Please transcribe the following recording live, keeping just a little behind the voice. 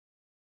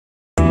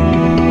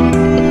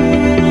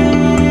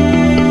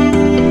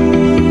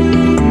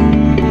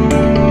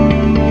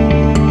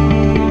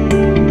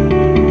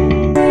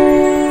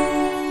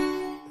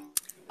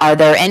Are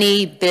there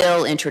any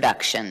bill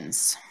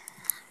introductions?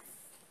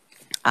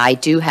 I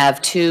do have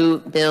two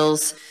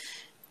bills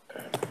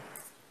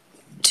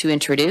to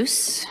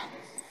introduce.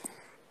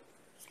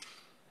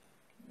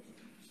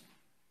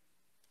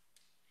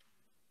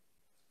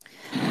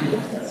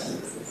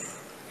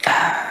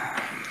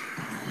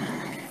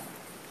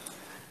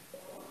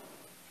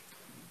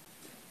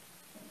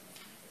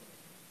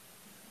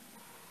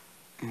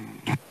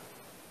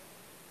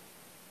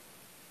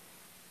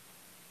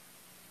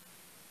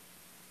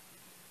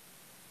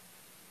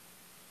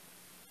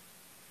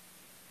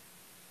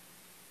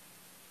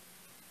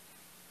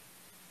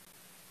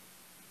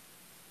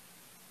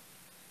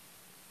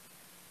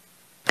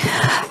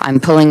 I'm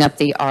pulling up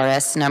the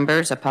RS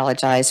numbers.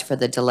 Apologize for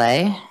the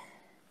delay.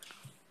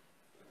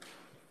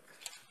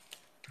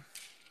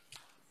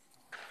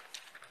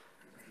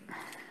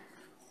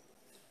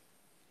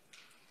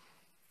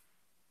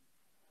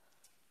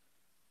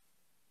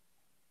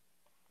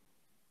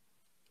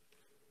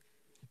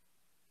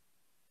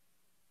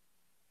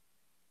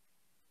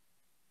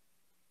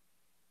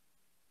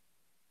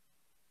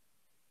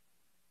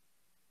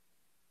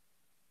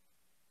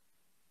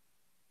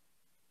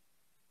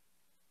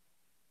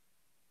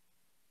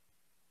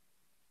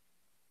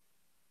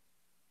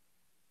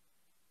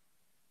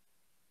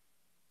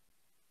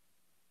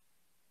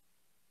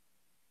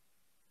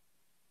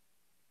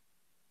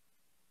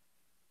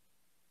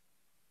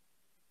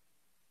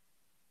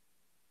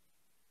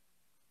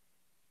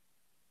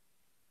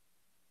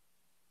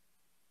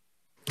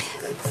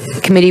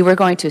 Committee, we're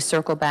going to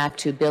circle back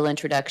to bill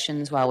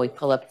introductions while we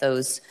pull up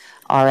those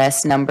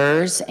RS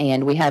numbers.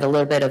 And we had a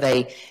little bit of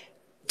a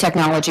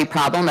technology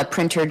problem, a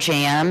printer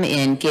jam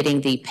in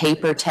getting the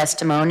paper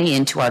testimony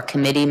into our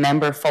committee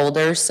member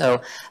folder.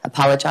 So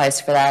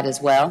apologize for that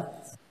as well.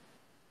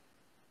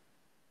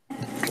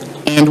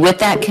 And with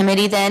that,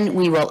 committee, then,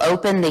 we will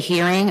open the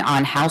hearing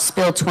on House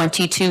Bill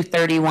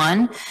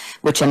 2231,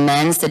 which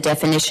amends the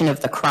definition of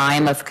the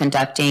crime of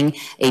conducting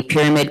a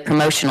pyramid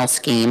promotional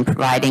scheme,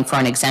 providing for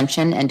an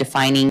exemption and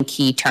defining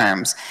key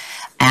terms.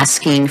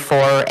 Asking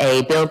for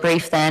a bill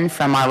brief, then,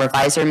 from our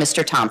reviser,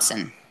 Mr.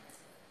 Thompson.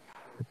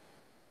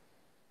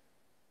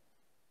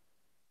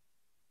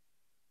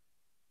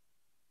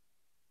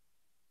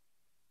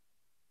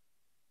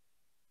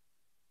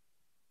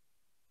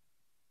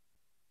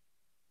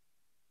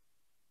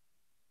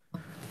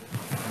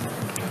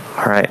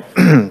 All right.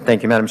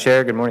 Thank you, Madam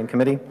Chair. Good morning,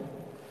 committee.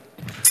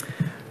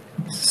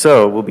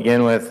 So we'll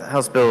begin with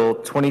House Bill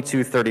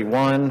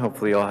 2231.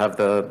 Hopefully you'll have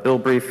the bill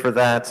brief for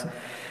that.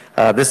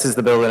 This is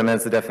the bill that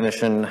amends the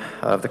definition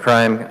of the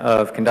crime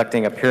of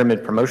conducting a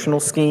pyramid promotional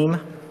scheme.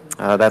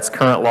 That's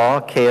current law,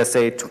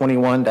 KSA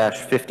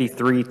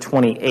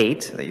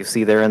 21-5328 that you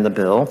see there in the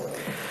bill.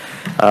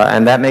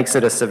 And that makes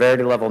it a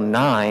severity level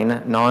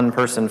 9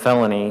 non-person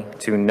felony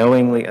to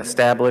knowingly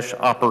establish,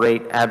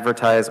 operate,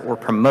 advertise, or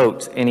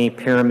promote any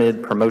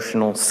pyramid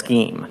promotional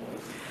scheme.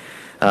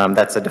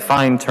 That's a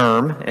defined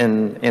term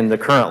in the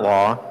current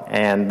law,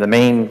 and the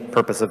main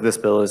purpose of this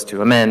bill is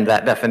to amend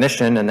that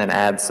definition and then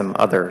add some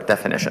other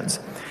definitions.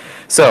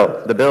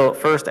 So the bill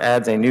first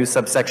adds a new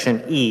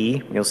subsection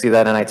E, you'll see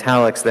that in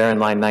italics there in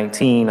line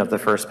 19 of the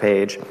first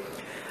page,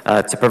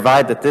 to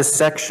provide that this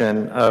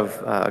section of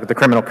the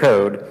criminal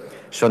code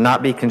shall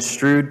not be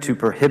construed to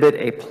prohibit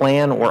a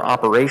plan or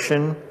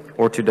operation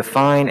or to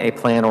define a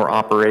plan or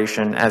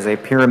operation as a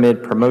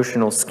pyramid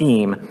promotional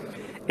scheme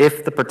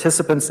if the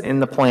participants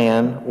in the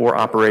plan or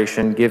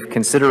operation give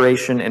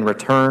consideration in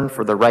return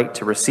for the right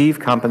to receive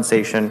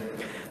compensation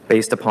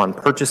based upon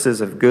purchases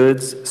of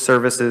goods,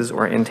 services,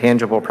 or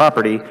intangible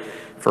property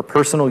for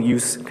personal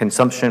use,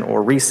 consumption,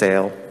 or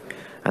resale.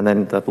 And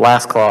then the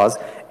last clause,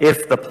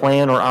 if the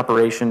plan or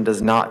operation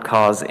does not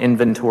cause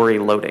inventory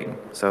loading.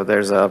 So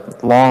there's a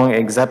long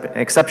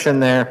exception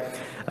there,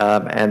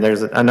 and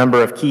there's a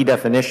number of key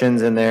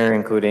definitions in there,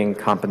 including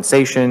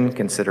compensation,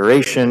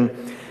 consideration,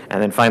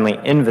 and then finally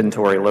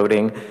inventory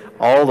loading,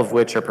 all of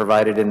which are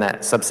provided in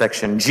that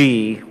subsection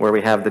G, where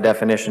we have the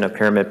definition of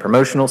pyramid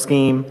promotional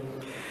scheme.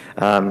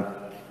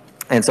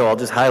 And so I'll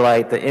just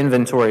highlight the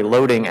inventory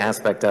loading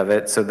aspect of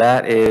it. So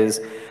that is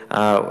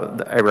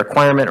a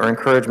requirement or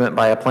encouragement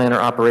by a plan or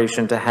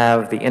operation to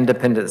have the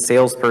independent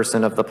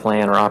salesperson of the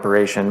plan or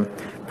operation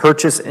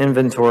purchase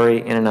inventory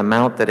in an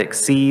amount that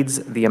exceeds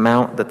the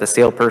amount that the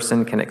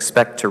salesperson can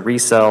expect to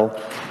resell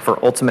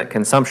for ultimate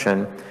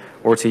consumption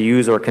or to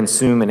use or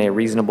consume in a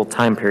reasonable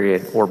time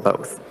period, or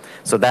both.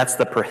 So that's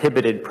the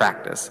prohibited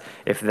practice.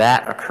 If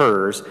that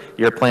occurs,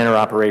 your plan or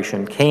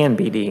operation can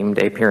be deemed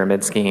a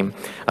pyramid scheme,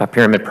 a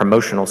pyramid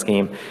promotional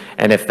scheme.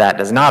 And if that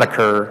does not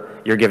occur,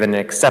 you're given an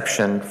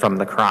exception from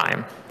the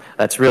crime.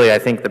 That's really, I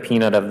think, the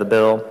peanut of the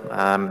bill.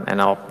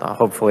 And I'll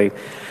hopefully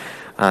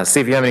see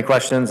if you have any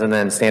questions and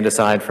then stand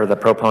aside for the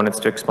proponents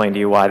to explain to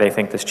you why they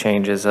think this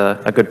change is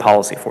a good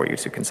policy for you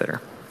to consider.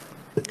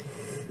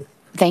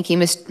 Thank you,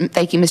 Mr.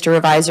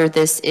 Reviser.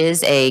 This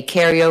is a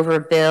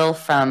carryover bill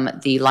from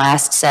the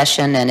last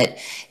session, and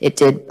it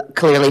did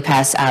clearly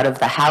pass out of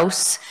the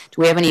House.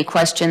 Do we have any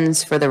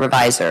questions for the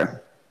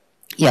Reviser?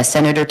 Yes,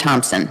 Senator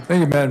Thompson.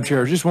 Thank you, Madam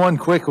Chair. Just one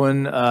quick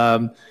one.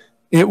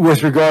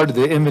 With regard to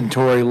the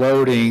inventory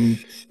loading,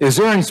 is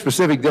there any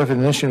specific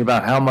definition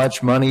about how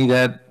much money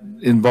that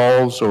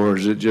involves, or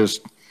is it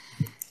just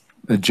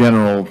a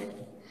general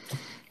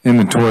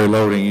inventory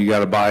loading? You got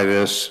to buy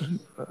this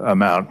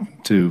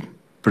amount to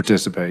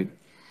participate.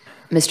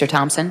 Mr.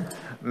 Thompson.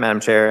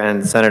 Madam Chair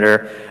and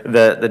Senator,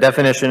 the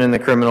definition in the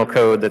criminal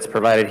code that's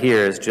provided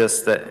here is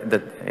just that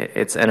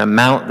it's an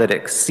amount that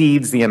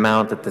exceeds the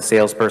amount that the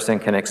salesperson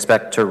can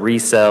expect to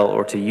resell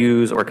or to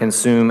use or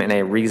consume in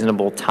a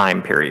reasonable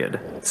time period.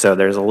 So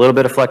there's a little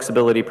bit of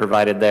flexibility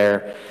provided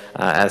there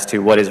as to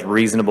what is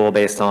reasonable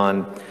based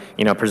on,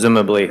 you know,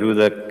 presumably who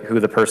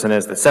the person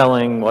is that's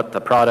selling, what the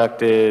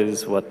product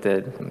is, what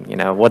the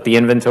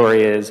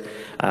inventory is.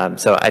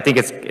 So I think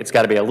it's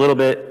got to be a little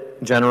bit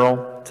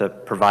general to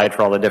provide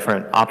for all the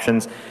different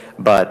options,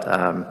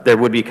 but there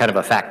would be kind of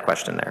a fact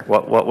question there.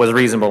 What was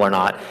reasonable or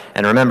not?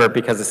 And remember,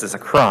 because this is a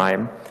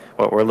crime,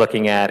 what we're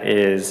looking at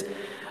is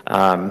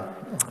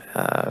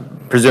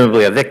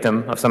presumably a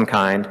victim of some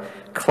kind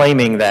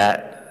claiming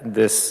that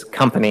this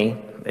company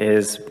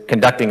is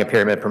conducting a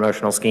pyramid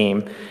promotional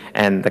scheme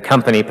and the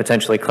company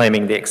potentially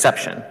claiming the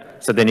exception.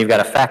 So then you've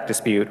got a fact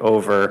dispute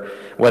over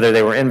whether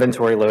they were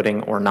inventory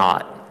loading or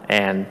not.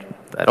 And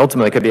that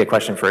ultimately could be a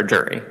question for a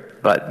jury.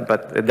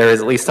 But there is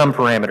at least some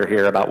parameter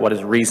here about what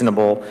is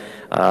reasonable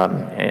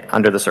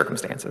under the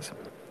circumstances.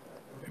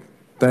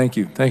 Thank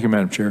you. Thank you,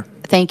 Madam Chair.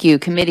 Thank you.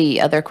 Committee,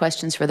 other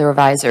questions for the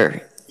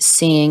revisor?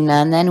 Seeing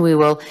none, then we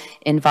will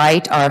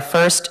invite our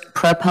first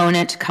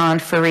proponent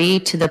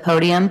conferee to the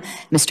podium,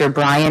 Mr.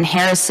 Brian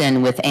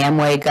Harrison with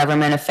Amway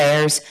Government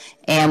Affairs.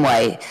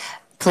 Amway,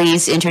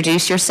 please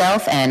introduce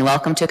yourself and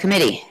welcome to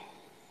committee.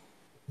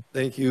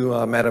 Thank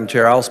you, Madam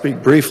Chair. I'll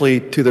speak briefly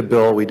to the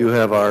bill. We do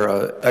have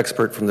our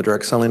expert from the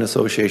Direct Selling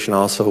Association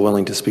also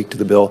willing to speak to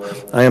the bill.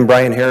 I am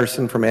Brian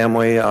Harrison from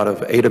Amway out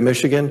of Ada,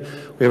 Michigan.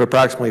 We have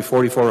approximately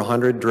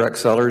 4,400 direct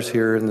sellers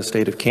here in the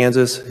state of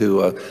Kansas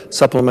who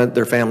supplement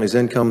their family's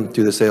income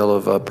through the sale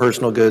of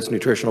personal goods,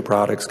 nutritional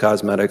products,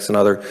 cosmetics, and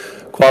other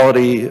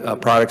quality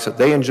products that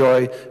they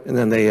enjoy, and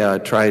then they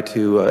try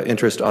to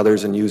interest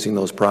others in using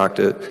those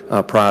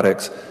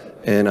products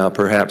and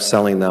perhaps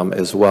selling them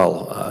as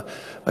well.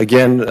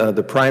 Again,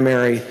 the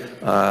primary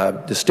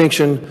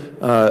distinction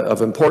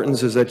of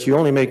importance is that you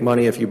only make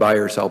money if you buy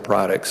or sell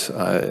products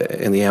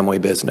in the Amway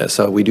business.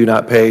 So we do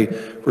not pay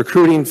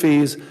recruiting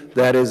fees.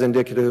 That is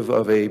indicative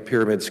of a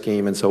pyramid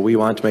scheme, and so we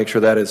want to make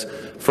sure that is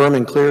firm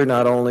and clear,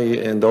 not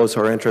only in those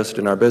who are interested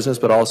in our business,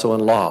 but also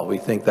in law. We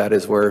think that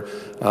is where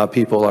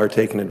people are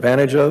taken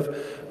advantage of.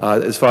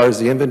 As far as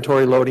the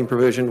inventory loading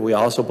provision, we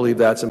also believe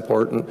that's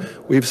important.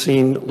 We've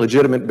seen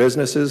legitimate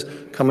businesses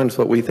come into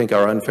what we think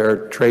are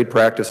unfair trade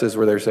practices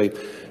where they say,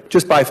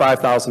 just buy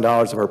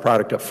 $5,000 of our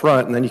product up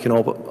front, and then you can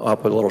open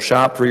up a little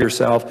shop for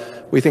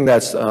yourself. We think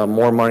that's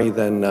more money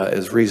than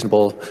is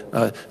reasonable.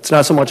 It's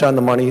not so much on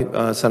the money,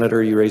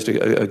 Senator, you raised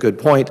a good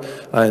point,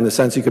 in the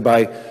sense you could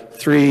buy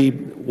 3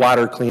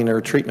 water cleaner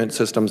treatment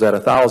systems at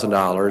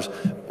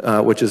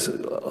 $1,000, which is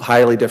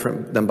highly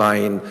different than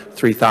buying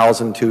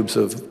 3,000 tubes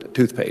of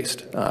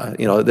toothpaste.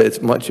 You know,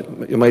 it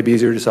might be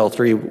easier to sell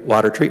 3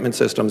 water treatment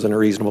systems in a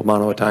reasonable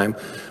amount of time,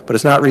 but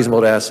it's not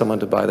reasonable to ask someone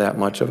to buy that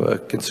much of a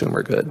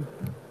consumer good.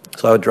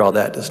 So I would draw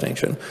that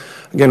distinction.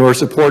 Again, we're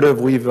supportive.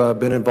 We've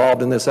been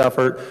involved in this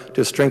effort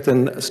to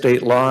strengthen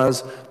state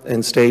laws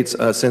in states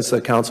since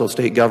the Council of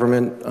State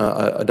Government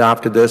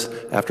adopted this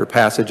after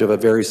passage of a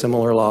very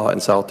similar law in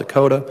South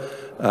Dakota.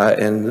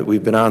 And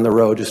we've been on the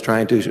road just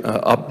trying to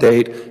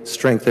update,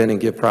 strengthen, and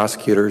give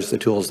prosecutors the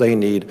tools they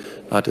need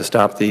to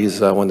stop these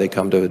when they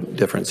come to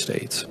different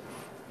states.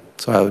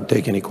 So I would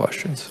take any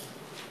questions.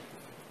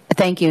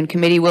 Thank you. And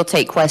committee will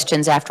take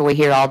questions after we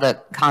hear all the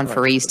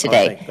conferees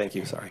today. Oh, thank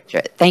you. Sorry.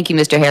 Sure. Thank you,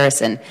 Mr.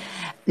 Harrison.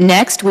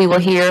 Next, we will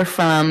hear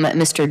from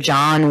Mr.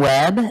 John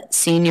Webb,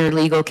 Senior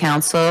Legal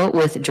Counsel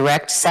with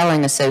Direct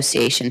Selling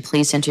Association.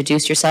 Please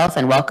introduce yourself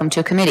and welcome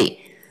to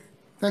committee.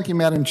 Thank you,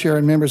 Madam Chair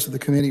and members of the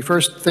committee.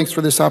 First, thanks for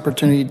this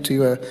opportunity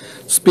to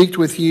speak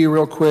with you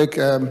real quick.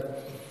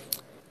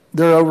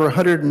 There are over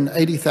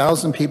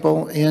 180,000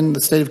 people in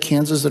the state of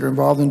Kansas that are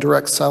involved in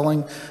direct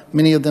selling.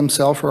 Many of them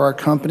sell for our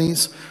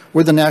companies.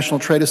 We're the National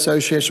Trade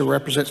Association,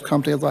 represents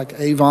companies like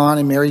Avon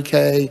and Mary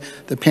Kay,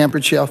 the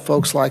Pampered Chef,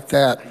 folks like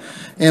that.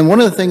 And one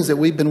of the things that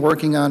we've been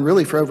working on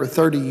really for over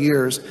 30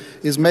 years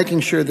is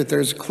making sure that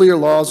there's clear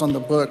laws on the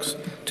books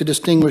to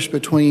distinguish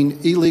between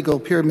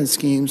illegal pyramid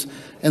schemes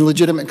and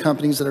legitimate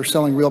companies that are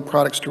selling real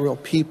products to real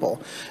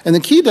people. And the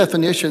key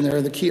definition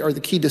there, the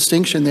key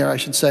distinction there, I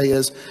should say,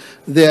 is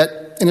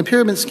that in a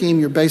pyramid scheme,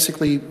 you're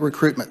basically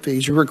recruitment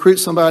fees. You recruit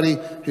somebody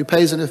who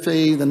pays a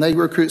fee, then they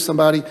recruit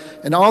somebody,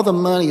 and all the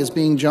money is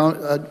being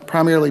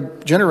primarily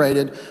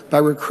generated by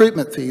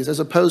recruitment fees, as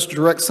opposed to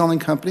direct selling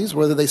companies,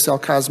 whether they sell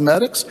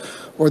cosmetics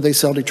or they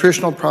sell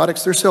nutritional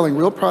products. They're selling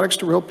real products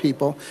to real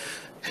people.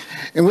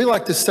 And we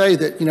like to say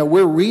that,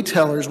 we're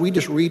retailers. We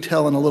just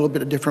retail in a little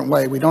bit of different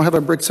way. We don't have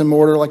a bricks and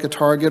mortar like a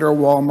Target or a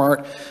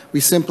Walmart.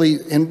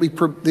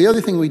 The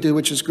other thing we do,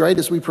 which is great,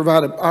 is we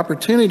provide an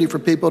opportunity for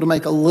people to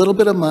make a little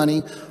bit of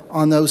money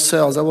on those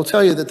sales. I will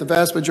tell you that the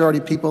vast majority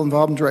of people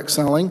involved in direct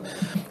selling,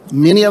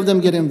 many of them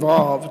get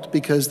involved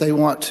because they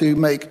want to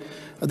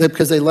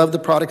because they love the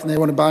product and they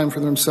want to buy them for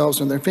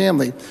themselves and their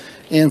family.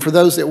 And for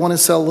those that want to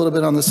sell a little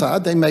bit on the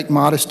side, they make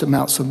modest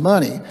amounts of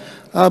money.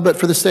 But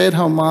for the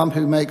stay-at-home mom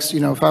who makes,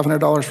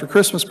 $500 for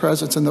Christmas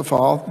presents in the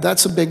fall,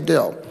 that's a big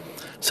deal.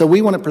 So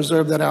we want to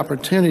preserve that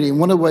opportunity. And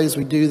one of the ways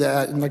we do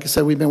that, and like I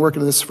said, we've been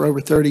working on this for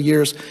over 30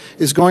 years,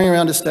 is going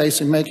around the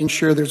states and making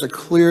sure there's a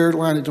clear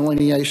line of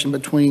delineation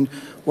between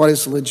what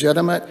is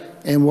legitimate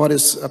and what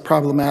is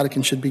problematic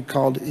and should be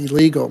called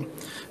illegal.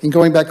 And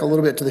going back a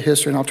little bit to the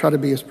history, and I'll try to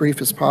be as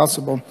brief as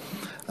possible,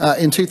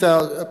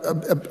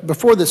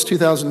 before this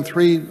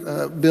 2003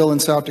 bill in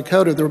South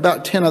Dakota, there were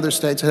about 10 other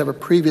states that have a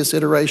previous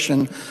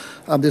iteration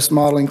of this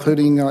model,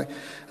 including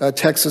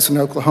Texas and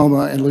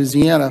Oklahoma and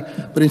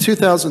Louisiana. But in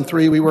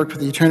 2003, we worked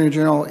with the Attorney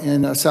General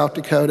in South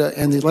Dakota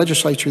and the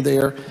legislature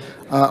there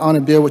on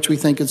a bill which we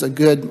think is a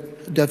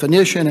good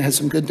definition and has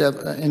some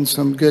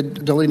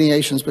good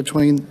delineations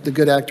between the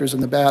good actors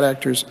and the bad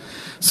actors.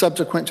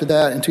 Subsequent to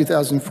that, in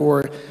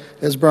 2004,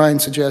 as Brian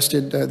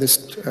suggested,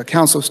 this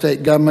Council of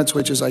State Governments,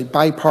 which is a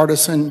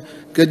bipartisan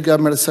good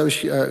government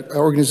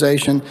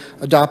organization,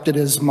 adopted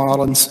as a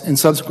model, and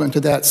subsequent to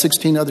that,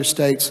 16 other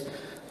states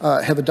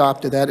have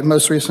adopted that, and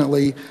most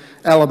recently,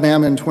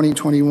 Alabama in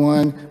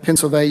 2021,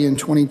 Pennsylvania in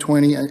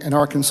 2020, and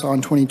Arkansas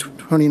in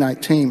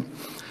 2019.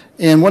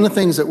 And one of the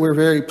things that we're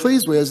very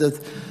pleased with is that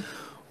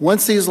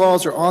once these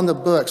laws are on the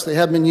books, they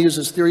have been used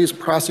as theories of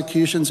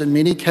prosecutions in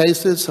many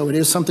cases, so it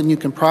is something you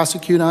can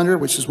prosecute under,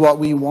 which is what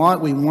we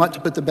want. We want to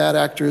put the bad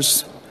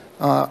actors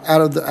out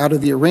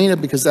of the arena,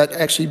 because that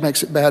actually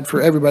makes it bad for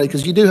everybody,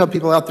 because you do have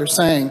people out there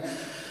saying,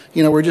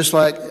 we're just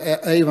like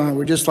Avon,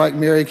 we're just like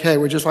Mary Kay,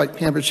 we're just like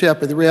Pampered Chef,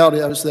 but the reality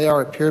is they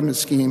are a pyramid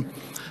scheme.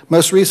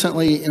 Most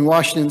recently in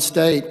Washington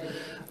State,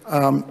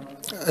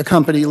 a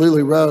company,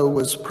 Lulu Rowe,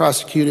 was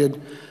prosecuted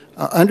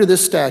under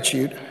this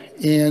statute.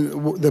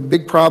 And the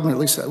big problem, at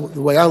least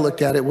the way I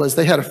looked at it, was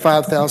they had a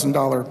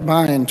 $5,000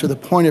 buy-in to the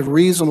point of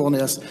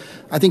reasonableness.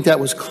 I think that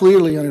was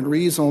clearly an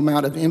unreasonable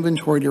amount of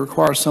inventory to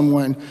require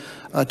someone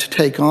to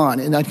take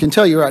on. And I can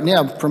tell you right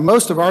now, for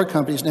most of our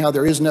companies now,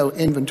 there is no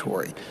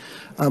inventory.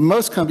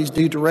 Most companies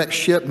do direct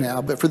ship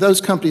now, but for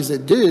those companies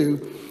that do,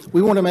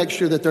 we want to make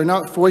sure that they're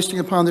not foisting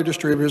upon their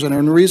distributors an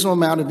unreasonable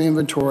amount of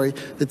inventory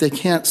that they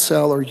can't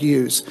sell or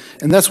use.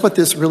 And that's what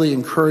this really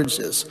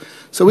encourages.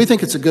 So we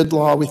think it's a good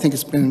law. We think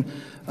it's been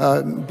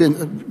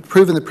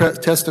proven the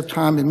test of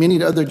time in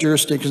many other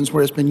jurisdictions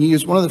where it's been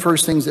used. One of the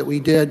first things that we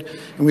did,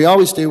 and we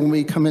always do when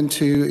we come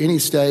into any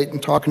state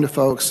and talking to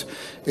folks,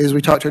 is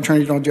we talked to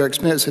Attorney General Derek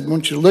Schmidt and said, I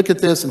want you to look at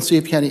this and see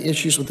if you had any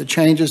issues with the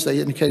changes. They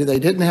indicated they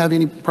didn't have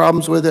any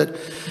problems with it.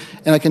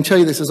 And I can tell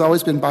you this has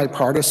always been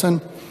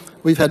bipartisan.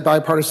 We've had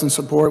bipartisan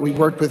support. We've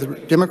worked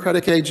with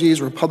Democratic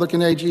AGs,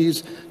 Republican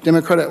AGs,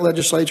 Democratic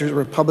legislatures,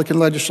 Republican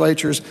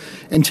legislatures,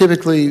 and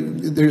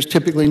there's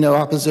typically no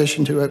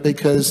opposition to it,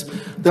 because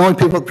the only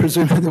people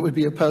presumably that would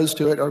be opposed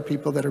to it are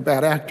people that are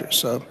bad actors.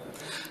 So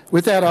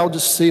with that, I'll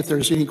just see if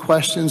there's any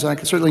questions. I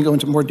can certainly go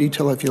into more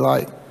detail if you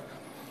like.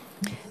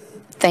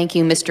 Thank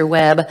you, Mr.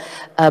 Webb.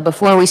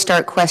 Before we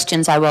start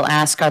questions, I will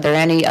ask, are there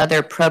any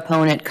other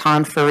proponent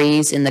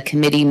conferees in the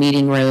committee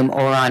meeting room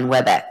or on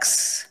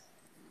WebEx?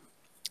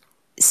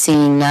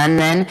 Seeing none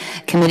then.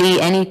 Committee,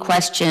 any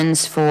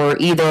questions for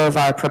either of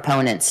our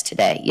proponents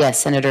today? Yes,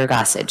 Senator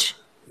Gossage.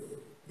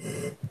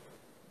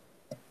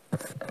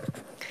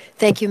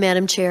 Thank you,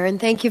 Madam Chair, and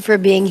thank you for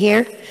being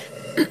here.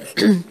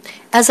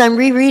 As I'm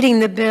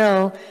rereading the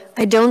bill,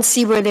 I don't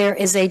see where there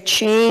is a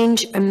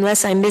change,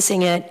 unless I'm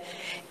missing it,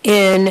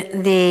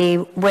 in the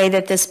way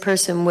that this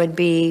person would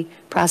be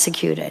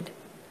prosecuted,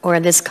 or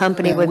this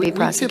company would be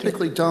prosecuted. We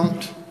typically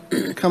don't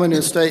come into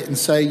a state and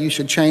say you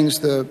should change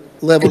the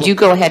level. Could you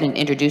go ahead and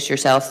introduce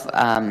yourself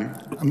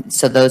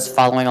so those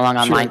following along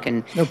online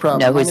can know who's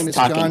talking? My name is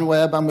John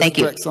Webb. I'm with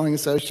the Direct Selling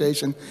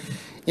Association.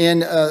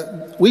 And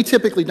we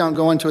typically don't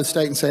go into a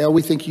state and say, oh,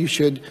 we think you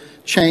should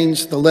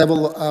change the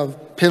level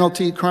of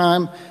penalty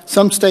crime.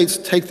 Some states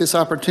take this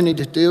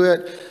opportunity to do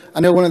it. I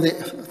know one of the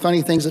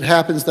funny things that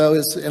happens, though,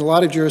 is in a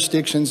lot of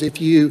jurisdictions,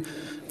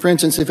 for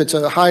instance, if it's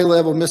a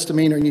high-level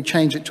misdemeanor and you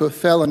change it to a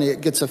felony,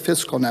 it gets a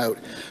fiscal note.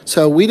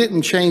 So we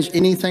didn't change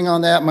anything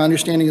on that. My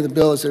understanding of the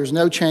bill is there's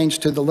no change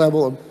to the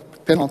level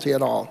of penalty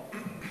at all.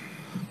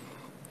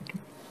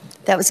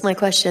 That was my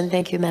question.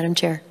 Thank you, Madam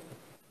Chair.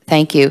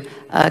 Thank you.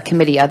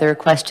 Committee, other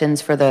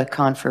questions for the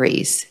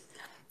conferees?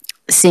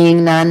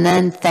 Seeing none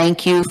then,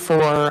 thank you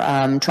for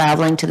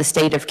traveling to the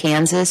state of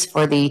Kansas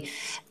for the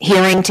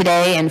hearing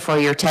today and for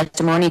your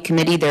testimony.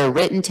 Committee, their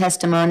written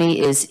testimony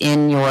is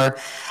in your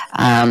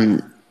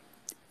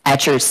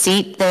at your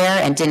seat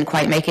there and didn't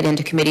quite make it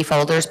into committee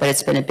folders, but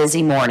it's been a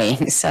busy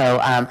morning. So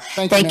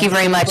thank you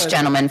very much,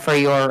 gentlemen, for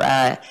your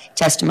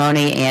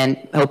testimony, and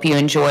hope you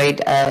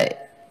enjoyed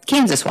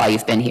Kansas while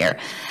you've been here.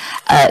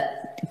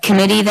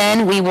 Committee,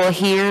 then, we will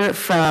hear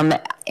from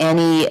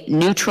any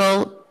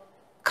neutral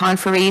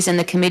conferees in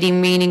the committee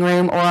meeting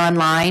room or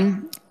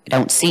online. I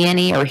don't see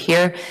any or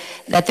hear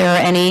that there are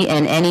any,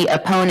 and any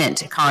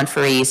opponent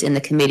conferees in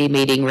the committee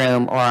meeting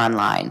room or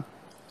online.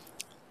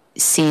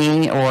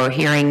 Seeing or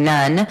hearing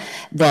none,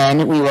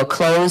 then we will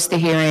close the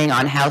hearing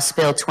on House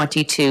Bill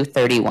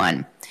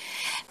 2231.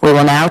 We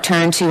will now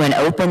turn to and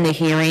open the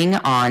hearing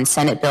on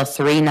Senate Bill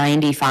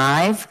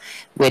 395,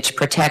 which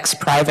protects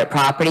private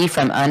property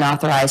from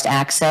unauthorized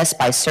access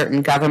by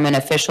certain government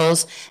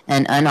officials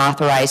and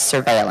unauthorized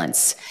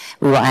surveillance.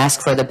 We will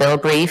ask for the bill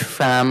brief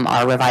from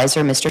our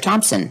reviser, Mr.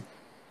 Thompson.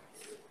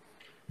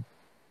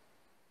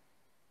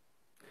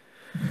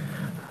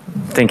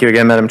 Thank you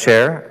again, Madam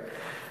Chair.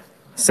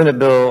 Senate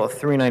Bill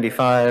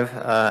 395,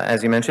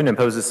 as you mentioned,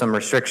 imposes some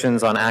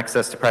restrictions on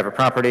access to private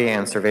property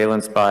and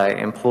surveillance by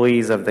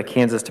employees of the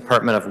Kansas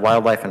Department of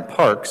Wildlife and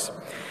Parks.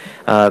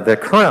 The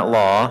current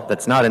law,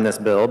 that's not in this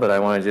bill, but I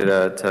wanted you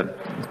to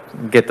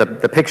get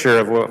the picture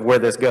of where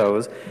this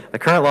goes. The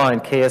current law in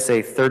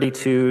KSA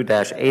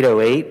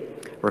 32-808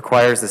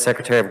 requires the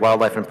Secretary of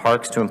Wildlife and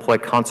Parks to employ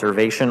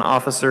conservation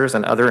officers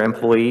and other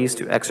employees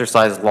to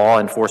exercise law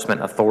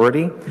enforcement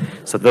authority.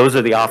 So those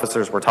are the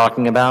officers we're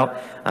talking about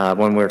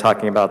when we're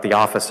talking about the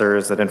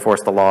officers that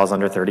enforce the laws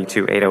under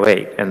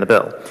 32-808 in the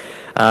bill.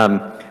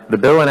 The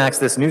bill enacts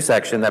this new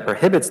section that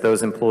prohibits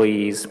those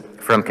employees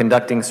from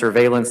conducting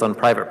surveillance on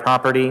private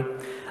property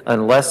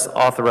unless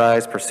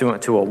authorized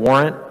pursuant to a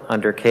warrant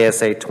under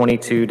KSA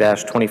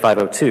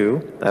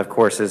 22-2502, that of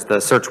course is the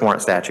search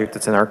warrant statute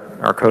that's in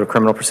our Code of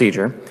Criminal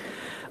Procedure,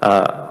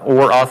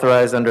 or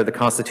authorized under the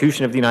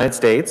Constitution of the United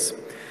States,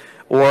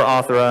 or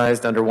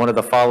authorized under one of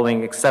the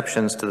following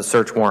exceptions to the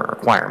search warrant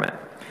requirement.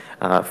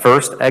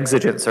 First,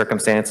 exigent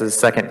circumstances.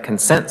 Second,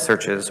 consent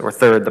searches. Or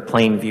third, the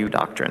plain view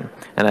doctrine.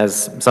 And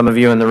as some of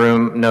you in the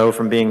room know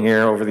from being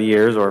here over the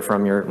years or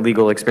from your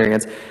legal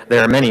experience,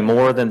 there are many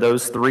more than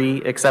those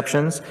three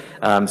exceptions.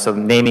 So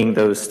naming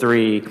those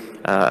three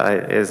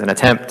is an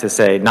attempt to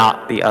say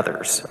not the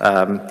others.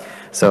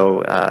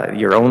 So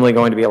you're only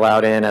going to be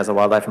allowed in as a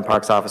Wildlife and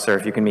Parks officer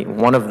if you can meet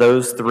one of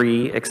those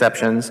three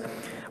exceptions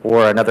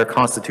or another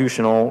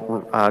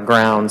constitutional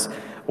grounds,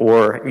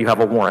 or you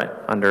have a warrant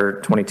under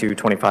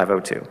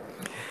 22-2502.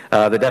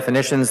 The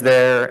definitions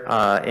there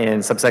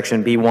in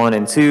subsection B1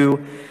 and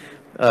 2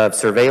 of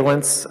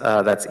surveillance,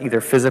 that's either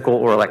physical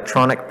or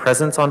electronic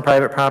presence on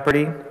private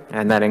property,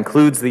 and that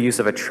includes the use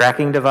of a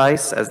tracking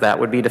device, as that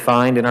would be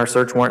defined in our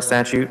search warrant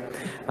statute,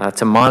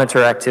 to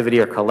monitor activity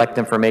or collect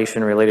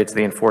information related to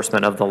the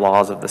enforcement of the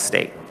laws of the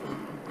state.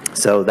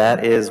 So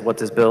that is what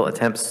this bill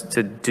attempts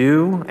to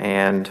do,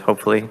 and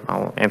hopefully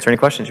I'll answer any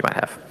questions you might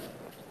have.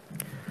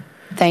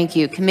 Thank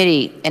you.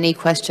 Committee, any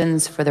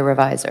questions for the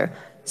reviser?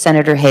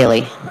 Senator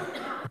Haley.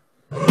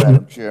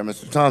 Madam Chair,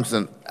 Mr.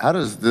 Thompson,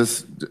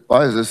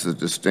 why is this a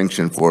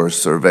distinction for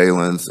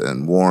surveillance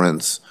and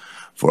warrants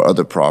for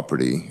other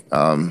property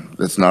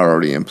that's not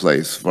already in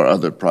place for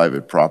other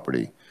private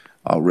property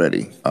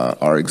already?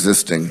 Our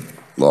existing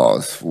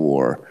laws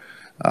for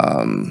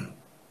the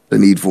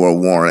need for a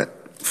warrant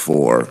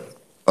for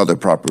other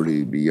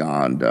property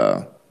beyond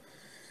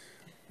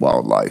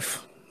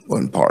wildlife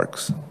and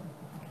parks.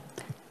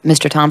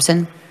 Mr.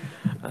 Thompson.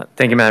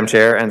 Thank you, Madam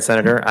Chair and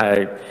Senator.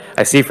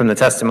 I see from the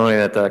testimony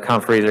that the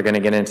conferees are going to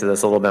get into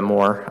this a little bit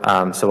more.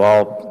 So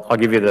I'll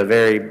give you the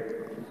very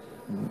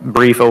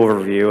brief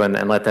overview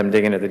and let them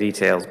dig into the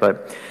details.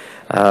 But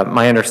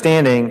my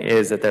understanding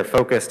is that they're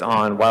focused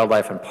on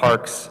wildlife and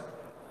parks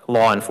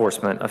law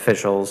enforcement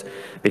officials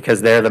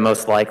because they're the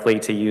most likely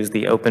to use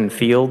the open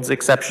fields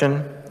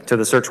exception to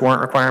the search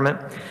warrant requirement.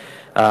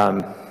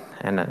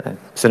 And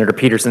Senator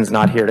Peterson's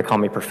not here to call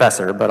me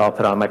professor, but I'll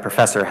put on my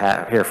professor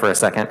hat here for a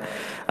second.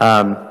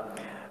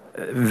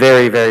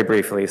 Very, very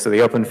briefly. So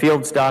the open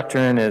fields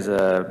doctrine is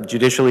a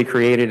judicially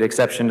created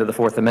exception to the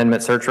Fourth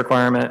Amendment search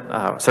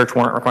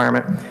warrant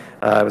requirement.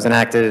 It was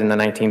enacted in the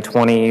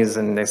 1920s,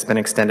 and it's been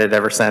extended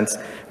ever since,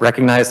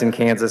 recognized in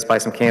Kansas by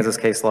some Kansas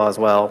case law as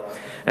well.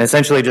 And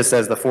essentially just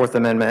says the Fourth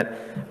Amendment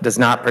does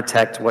not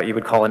protect what you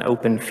would call an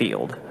open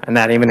field. And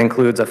that even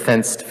includes a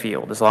fenced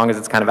field. As long as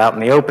it's kind of out in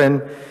the open,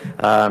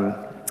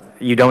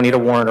 you don't need a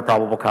warrant or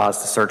probable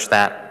cause to search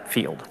that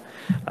field.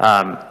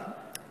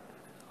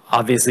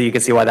 Obviously, you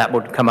can see why that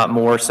would come up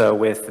more so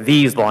with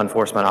these law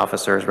enforcement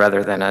officers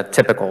rather than a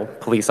typical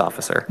police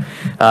officer.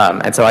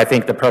 And so I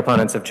think the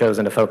proponents have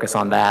chosen to focus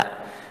on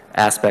that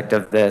aspect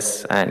of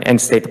this and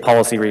state the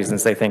policy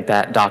reasons they think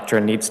that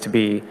doctrine needs to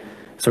be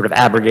sort of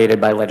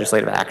abrogated by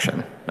legislative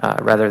action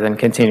rather than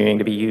continuing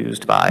to be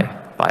used by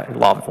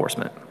law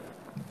enforcement.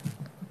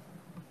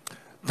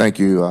 Thank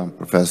you,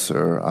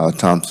 Professor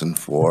Thompson,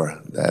 for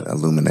that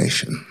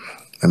illumination.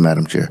 And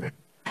Madam Chair.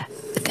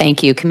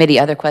 Thank you. Committee,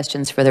 other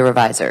questions for the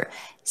reviser?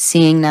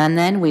 Seeing none,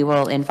 then, we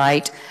will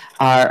invite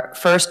our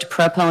first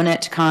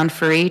proponent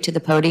conferee to the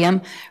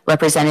podium,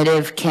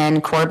 Representative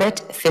Ken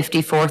Corbett,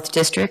 54th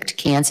District,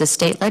 Kansas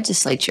State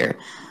Legislature.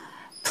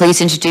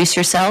 Please introduce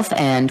yourself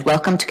and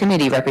welcome to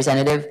committee,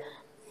 Representative.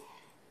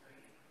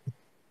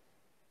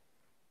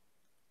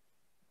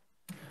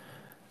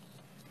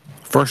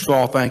 First of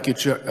all, thank you,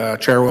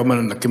 Chairwoman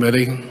and the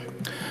committee.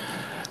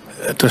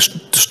 To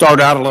start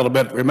out a little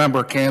bit,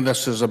 remember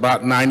Kansas is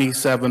about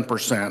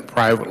 97%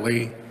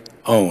 privately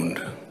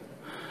owned.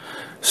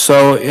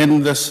 So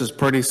this is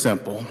pretty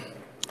simple.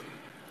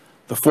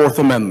 The Fourth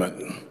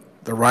Amendment,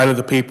 the right of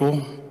the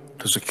people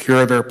to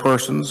secure their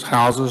persons,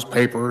 houses,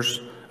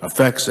 papers,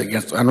 effects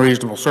against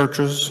unreasonable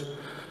searches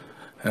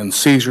and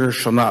seizures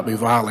shall not be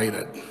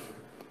violated.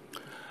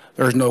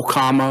 There's no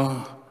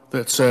comma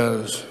that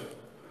says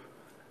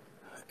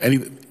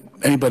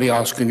anybody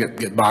else can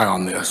get by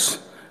on this.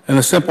 And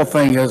the simple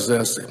thing is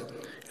this: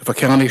 if a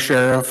county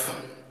sheriff,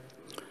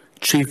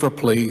 chief of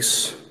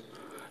police,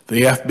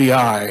 the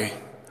FBI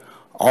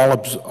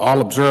all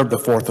observe the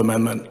Fourth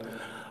Amendment,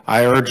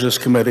 I urge this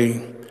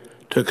committee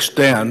to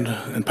extend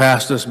and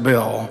pass this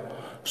bill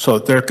so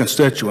that their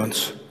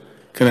constituents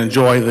can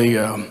enjoy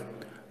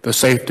the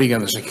safety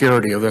and the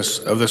security of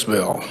this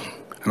bill.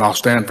 And I'll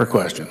stand for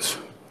questions.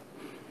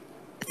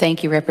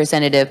 Thank you,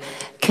 Representative.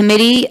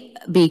 Committee,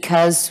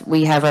 because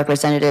we have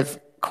Representative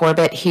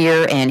Corbett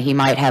here and he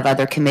might have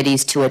other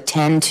committees to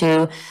attend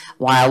to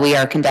while we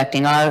are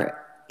conducting our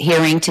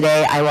hearing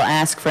today, I will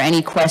ask for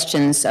any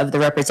questions of the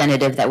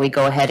representative that we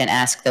go ahead and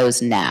ask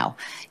those now.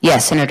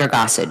 Yes, Senator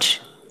Gossage.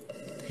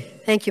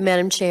 Thank you,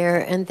 Madam Chair,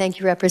 and thank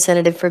you,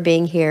 Representative, for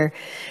being here.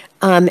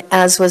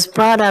 As was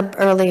brought up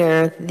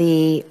earlier,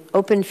 the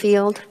open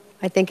field,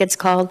 I think it's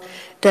called,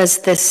 does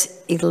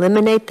this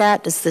eliminate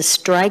that? Does this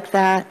strike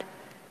that?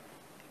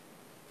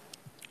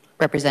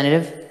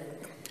 Representative?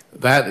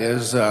 That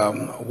is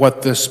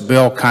what this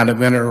bill kind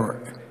of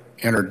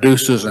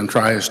introduces and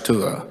tries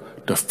to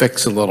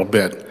fix a little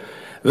bit.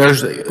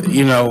 There's,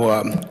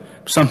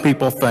 some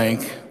people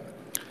think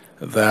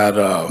that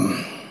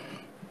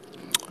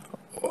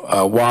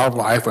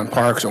wildlife and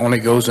parks only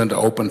goes into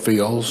open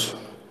fields.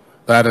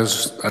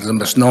 That's a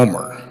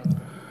misnomer.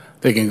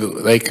 They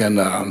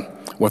can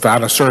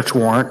without a search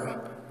warrant,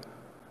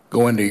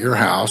 go into your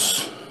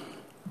house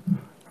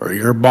or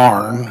your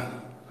barn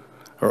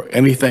or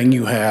anything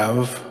you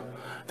have.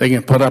 They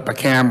can put up a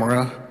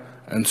camera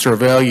and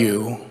surveil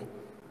you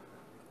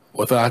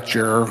without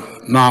your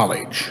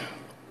knowledge.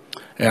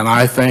 And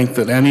I think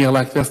that any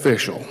elected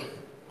official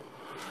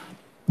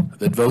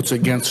that votes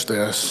against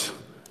this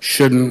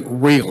shouldn't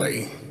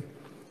really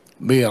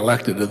be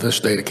elected to this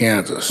state of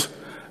Kansas.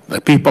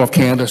 The people of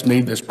Kansas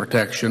need this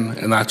protection,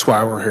 and that's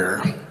why we're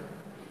here.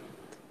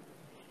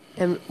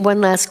 And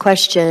one last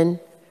question.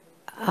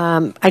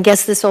 I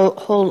guess this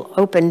whole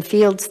open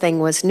fields thing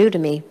was new to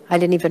me. I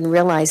didn't even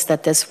realize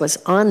that this was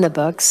on the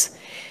books.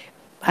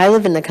 I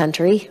live in the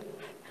country,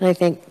 and I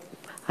think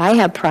I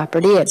have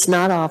property. It's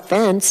not all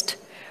fenced,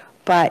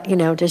 but,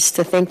 just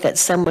to think that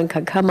someone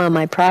could come on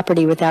my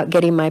property without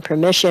getting my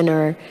permission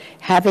or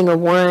having a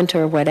warrant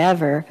or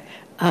whatever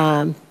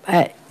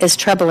is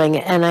troubling.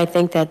 And I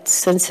think that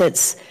since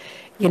it's,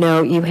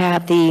 you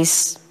have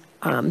these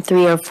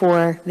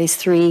these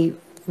three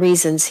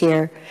reasons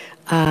here,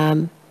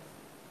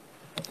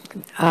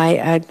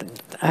 I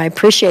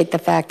appreciate the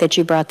fact that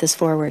you brought this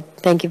forward.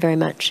 Thank you very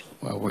much.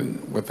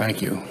 Well,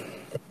 thank you.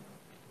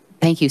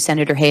 Thank you,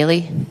 Senator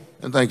Haley.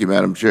 And thank you,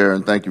 Madam Chair,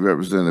 and thank you,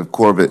 Representative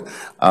Corbett.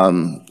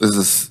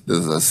 This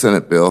is a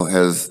Senate bill.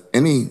 Has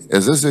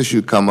this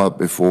issue come up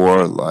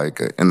before,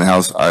 like in the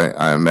House?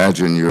 I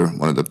imagine you're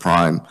one of the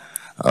prime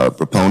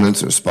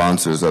proponents or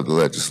sponsors of the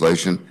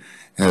legislation.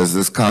 Has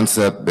this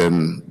concept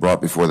been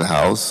brought before the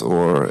House,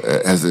 or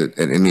has it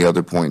at any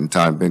other point in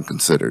time been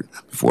considered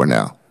before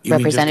now? You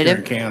Representative?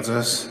 mean just here in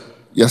Kansas?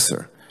 Yes,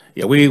 sir.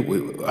 Yeah, we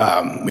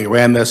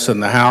ran this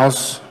in the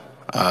House.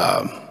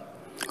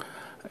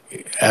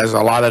 As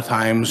a lot of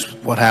times,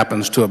 what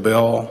happens to a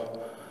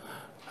bill,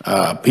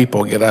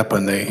 people get up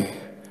and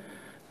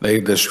they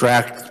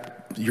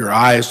distract your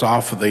eyes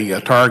off of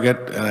the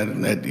target,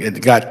 and it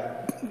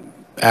got,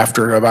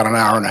 after about an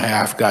hour and a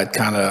half,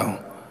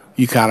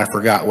 you kind of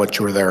forgot what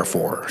you were there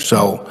for.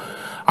 So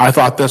I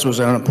thought this was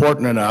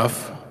important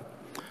enough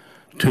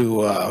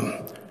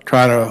to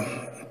try to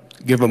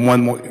give them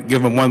one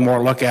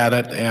more look at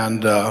it,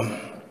 and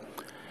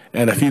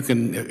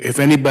if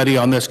anybody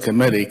on this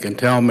committee can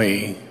tell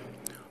me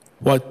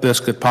what this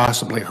could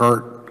possibly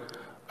hurt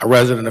a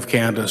resident of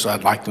Kansas,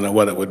 I'd like to know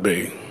what it would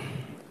be.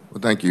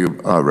 Well, thank you,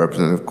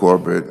 Representative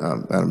Corbett,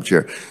 Madam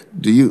Chair.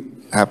 Do you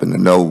happen to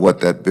know what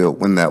that bill,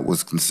 when that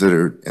was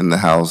considered in the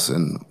House,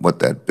 and what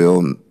that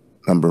bill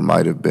number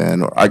might have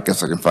been? Or I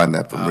guess I can find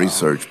that from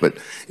research, but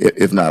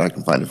if not, I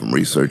can find it from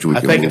research.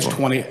 I think it's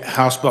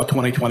House Bill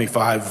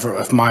 2025,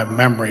 if my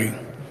memory.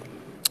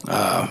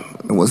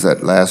 Was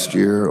that last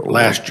year? Or?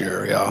 Last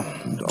year, yeah.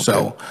 Okay.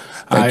 So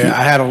I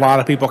had a lot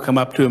of people come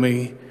up to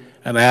me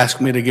and ask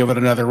me to give it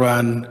another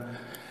run,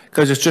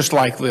 because it's just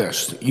like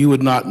this. You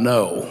would not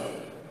know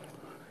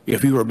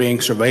if you were being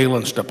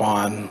surveillanced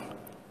upon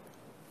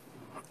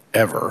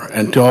ever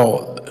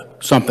until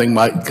something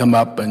might come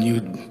up and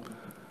you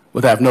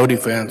would have no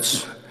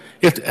defense.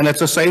 And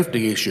it's a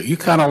safety issue. You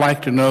kind of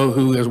like to know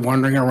who is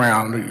wandering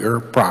around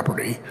your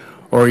property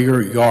or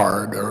your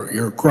yard or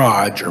your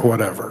garage or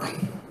whatever.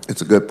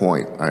 It's a good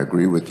point. I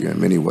agree with you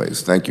in many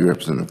ways. Thank you,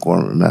 Representative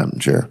Corman, Madam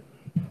Chair.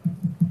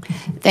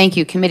 Thank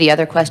you. Committee,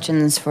 other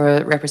questions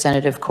for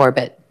Representative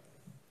Corbett?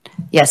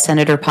 Yes,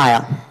 Senator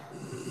Pyle.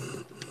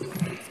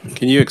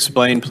 Can you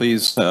explain,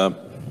 please,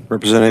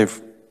 Representative,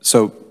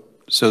 so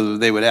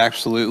they would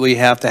absolutely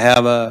have to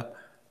have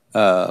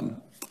a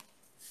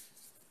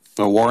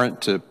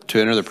warrant to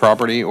enter the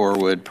property, or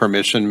would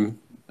permission,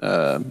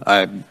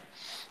 I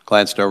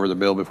glanced over the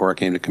bill before I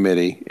came to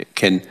committee,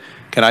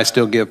 can I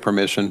still give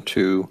permission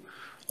to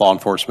law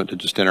enforcement to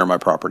just enter my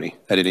property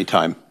at any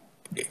time?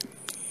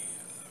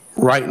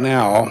 Right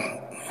now,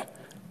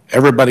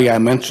 everybody I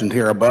mentioned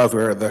here above,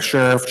 here, the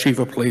sheriff, chief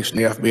of police, and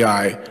the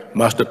FBI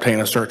must obtain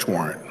a search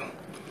warrant.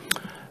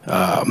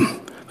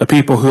 The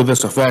people who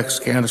this affects,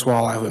 Candace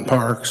Wildlife and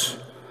Parks,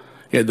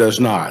 it does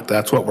not.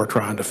 That's what we're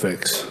trying to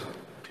fix.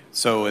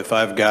 So if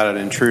I've got an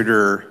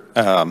intruder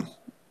on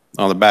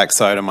the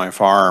backside of my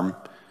farm,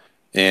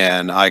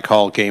 and I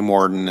call game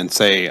warden and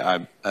say,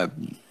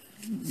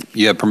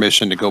 you have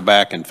permission to go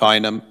back and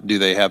find them, do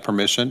they have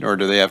permission, or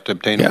do they have to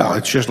obtain a warrant? Yeah,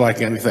 it's just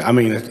like anything. I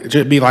mean, it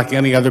should be like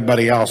any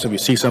otherbody else. If you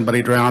see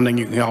somebody drowning,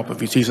 you can help.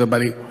 If you see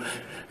somebody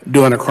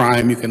doing a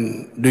crime, you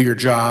can do your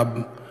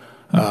job.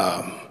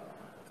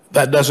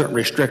 That doesn't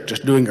restrict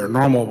just doing your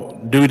normal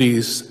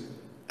duties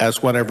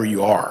as whatever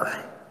you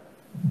are.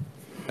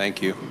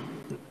 Thank you.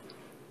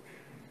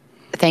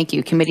 Thank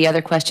you. Committee,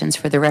 other questions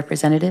for the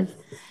representative?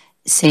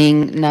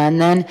 Seeing none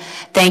then.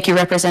 Thank you,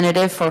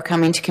 Representative, for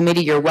coming to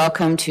committee. You're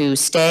welcome to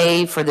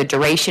stay for the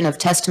duration of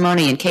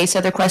testimony in case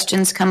other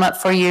questions come up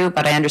for you,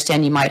 but I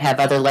understand you might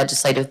have other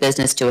legislative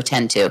business to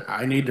attend to.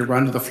 I need to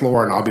run to the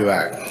floor and I'll be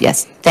back.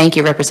 Yes, thank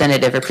you,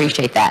 Representative.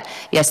 Appreciate that.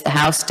 Yes, the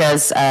House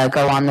does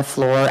go on the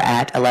floor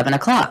at 11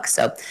 o'clock.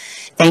 So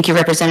thank you,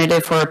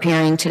 Representative, for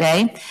appearing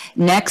today.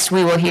 Next,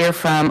 we will hear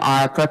from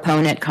our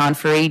proponent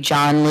conferee,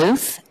 John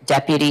Luth,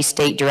 Deputy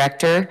State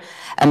Director,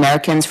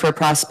 Americans for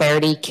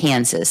Prosperity,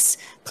 Kansas.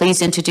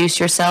 Please introduce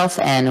yourself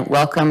and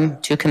welcome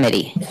to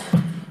committee.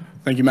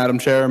 Thank you, Madam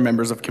Chair,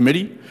 members of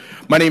committee.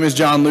 My name is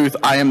John Luth.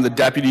 I am the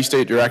Deputy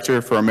State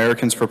Director for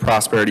Americans for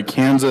Prosperity,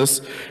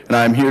 Kansas, and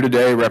I am here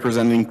today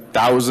representing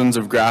thousands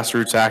of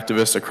grassroots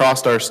activists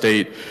across our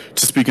state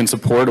to speak in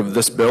support of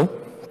this bill.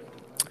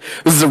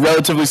 This is a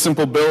relatively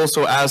simple bill,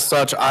 so as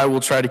such, I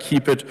will try to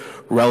keep it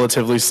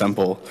relatively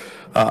simple.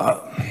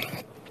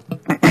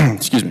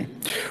 Excuse me.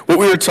 What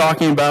we are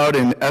talking about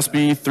in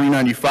SB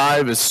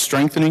 395 is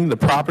strengthening the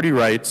property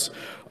rights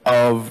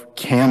of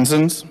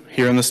Kansans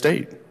here in the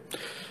state.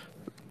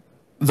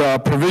 The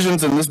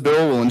provisions in this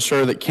bill will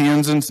ensure that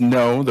Kansans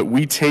know that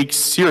we take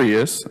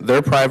serious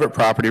their private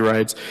property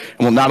rights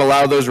and will not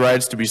allow those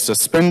rights to be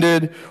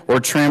suspended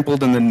or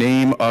trampled in the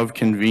name of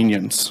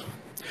convenience.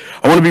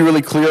 I want to be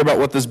really clear about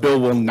what this bill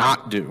will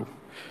not do.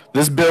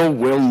 This bill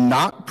will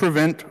not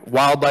prevent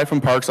wildlife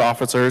and parks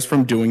officers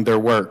from doing their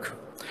work.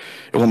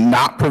 It will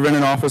not prevent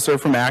an officer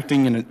from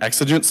acting in an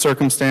exigent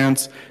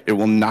circumstance. It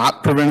will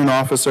not prevent an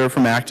officer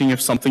from acting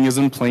if something is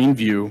in plain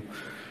view.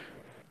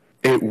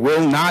 It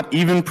will not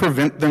even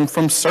prevent them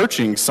from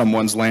searching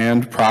someone's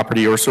land,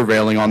 property, or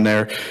surveilling on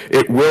there.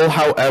 It will,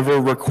 however,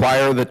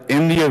 require that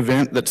in the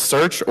event that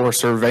search or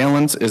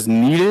surveillance is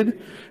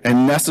needed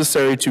and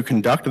necessary to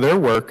conduct their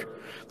work,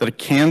 that a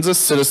Kansas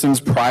citizen's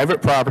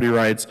private property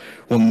rights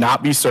will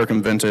not be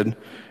circumvented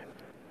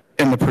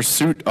in the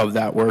pursuit of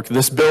that work.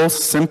 This bill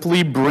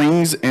simply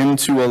brings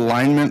into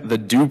alignment the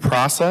due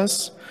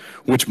process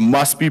which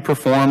must be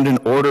performed in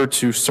order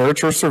to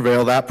search or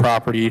surveil that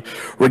property,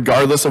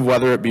 regardless of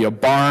whether it be a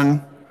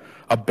barn,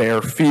 a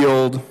bare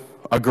field,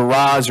 a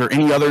garage, or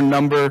any other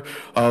number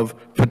of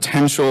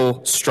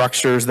potential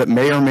structures that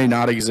may or may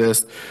not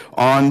exist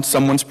on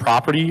someone's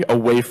property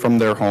away from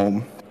their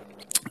home,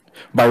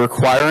 by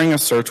requiring a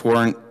search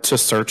warrant to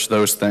search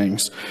those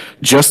things,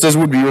 just as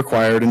would be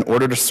required in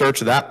order to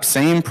search that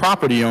same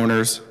property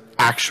owner's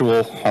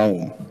actual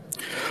home.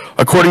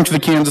 According to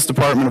the Kansas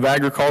Department of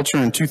Agriculture,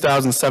 in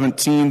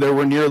 2017, there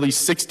were nearly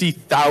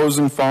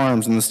 60,000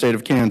 farms in the state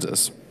of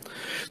Kansas.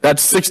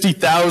 That's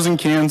 60,000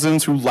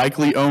 Kansans who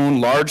likely own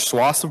large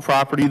swaths of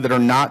property that are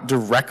not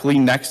directly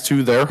next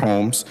to their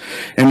homes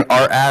and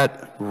are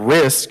at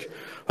risk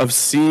of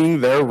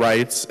seeing their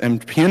rights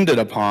impinged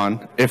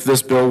upon if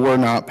this bill were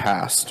not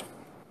passed.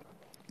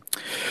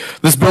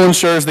 This bill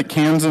ensures that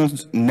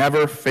Kansans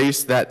never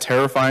face that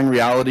terrifying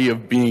reality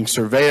of being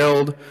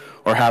surveilled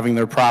or having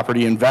their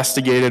property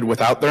investigated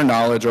without their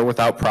knowledge or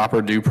without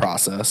proper due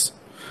process.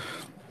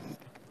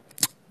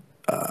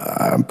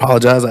 I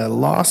apologize, I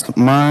lost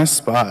my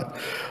spot.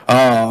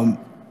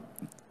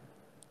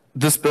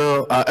 This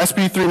bill,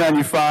 SB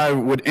 395,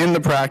 would end the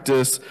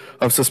practice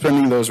of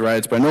suspending those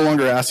rights by no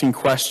longer asking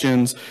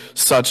questions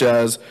such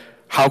as,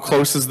 how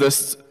close is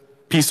this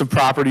piece of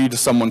property to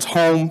someone's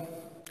home?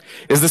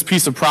 Is this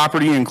piece of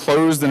property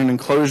enclosed in an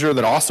enclosure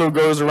that also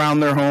goes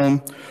around their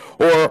home?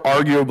 Or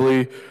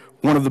arguably,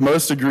 one of the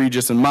most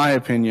egregious, in my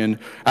opinion,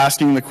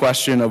 asking the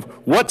question of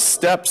what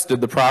steps did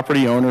the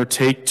property owner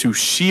take to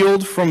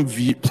shield from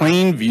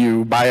plain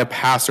view by a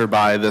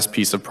passerby this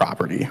piece of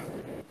property?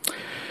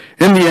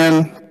 In the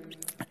end,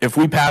 If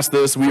we pass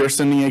this, we are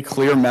sending a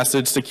clear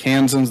message to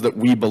Kansans that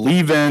we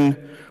believe in,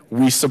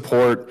 we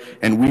support,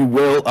 and we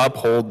will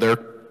uphold their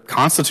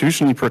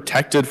constitutionally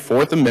protected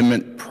Fourth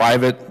Amendment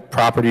private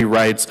property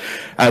rights.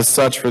 As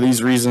such, for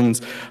these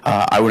reasons,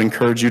 I would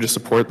encourage you to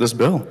support this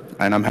bill,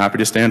 and I'm happy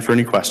to stand for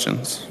any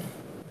questions.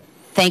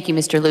 Thank you,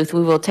 Mr. Luth.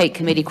 We will take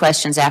committee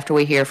questions after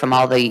we hear from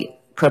all the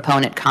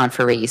proponent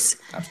conferees.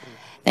 Absolutely.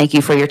 Thank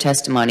you for your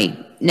testimony.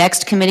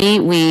 Next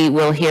committee, we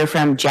will hear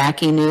from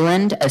Jackie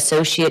Newland,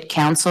 Associate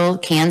Counsel,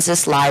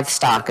 Kansas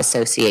Livestock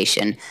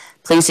Association.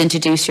 Please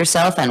introduce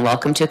yourself and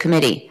welcome to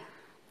committee.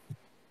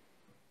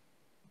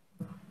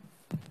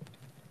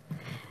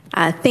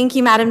 Thank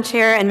you, Madam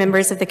Chair and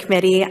members of the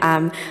committee.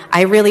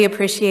 I really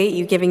appreciate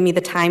you giving me the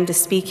time to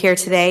speak here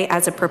today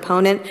as a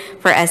proponent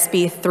for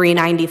SB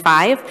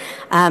 395.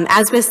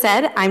 As was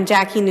said, I'm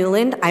Jackie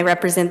Newland. I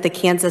represent the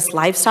Kansas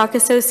Livestock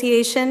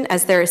Association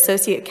as their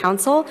associate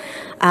counsel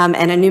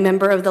and a new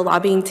member of the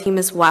lobbying team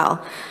as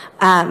well.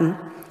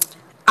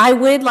 I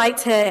would like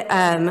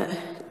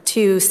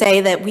to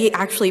say that we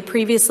actually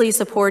previously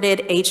supported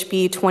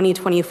HB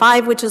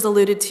 2025, which is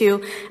alluded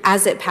to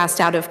as it passed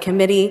out of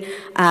committee.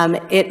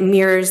 It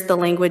mirrors the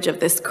language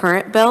of this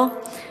current bill.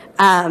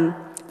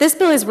 This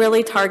bill is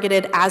really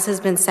targeted, as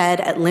has been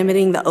said, at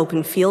limiting the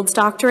open fields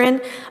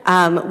doctrine,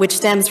 which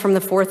stems from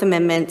the Fourth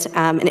Amendment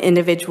and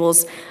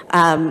individuals'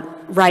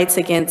 rights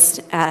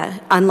against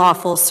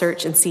unlawful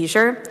search and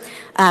seizure.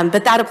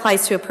 But that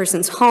applies to a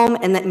person's home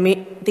and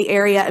the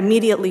area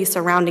immediately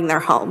surrounding their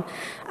home.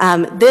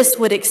 This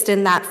would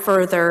extend that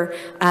further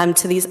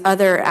to these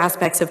other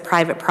aspects of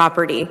private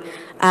property.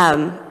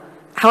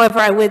 However,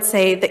 I would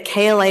say that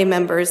KLA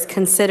members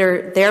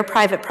consider their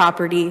private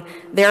property,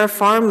 their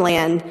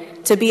farmland,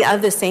 to be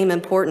of the same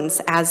importance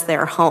as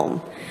their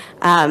home.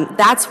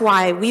 That's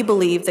why we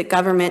believe that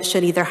government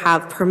should either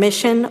have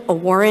permission, a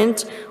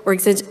warrant, or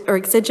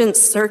exigent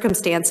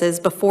circumstances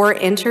before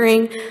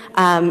entering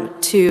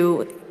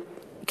to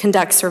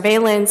conduct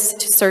surveillance,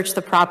 to search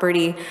the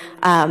property,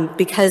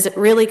 because it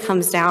really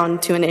comes down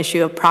to an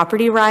issue of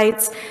property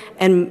rights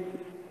and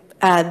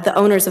the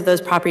owners of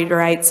those property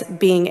rights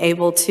being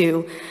able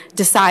to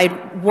decide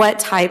what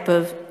type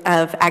of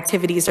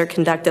activities are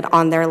conducted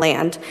on their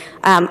land.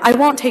 I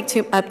won't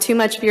take up too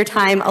much of your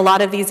time. A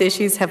lot of these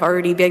issues have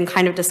already been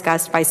kind of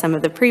discussed by some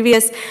of the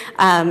previous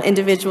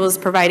individuals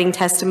providing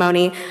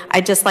testimony.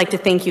 I'd just like to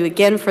thank you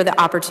again for the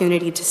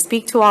opportunity to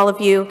speak to all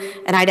of you,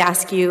 and I'd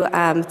ask you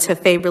to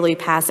favorably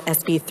pass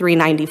SB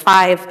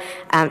 395,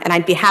 and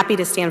I'd be happy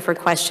to stand for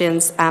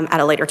questions at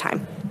a later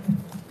time.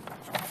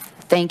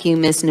 Thank you,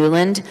 Ms.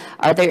 Newland.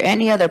 Are there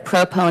any other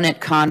proponent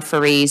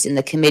conferees in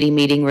the committee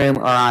meeting room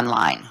or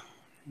online?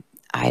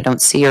 I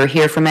don't see or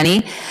hear from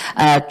any.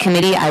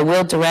 Committee, I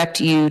will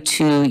direct you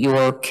to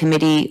your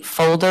committee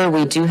folder.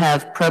 We do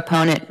have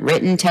proponent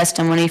written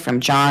testimony from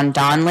John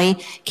Donnelly,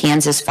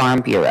 Kansas Farm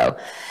Bureau.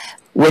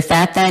 With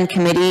that then,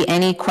 committee,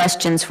 any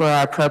questions for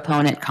our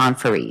proponent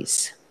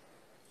conferees?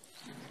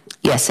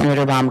 Yes,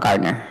 Senator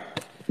Baumgardner.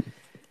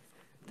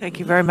 Thank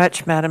you very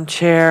much, Madam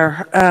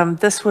Chair.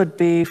 This would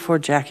be for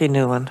Jackie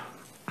Newland.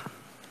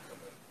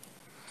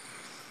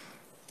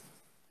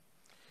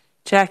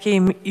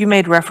 Jackie, you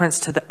made reference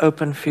to the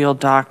open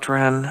field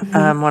doctrine.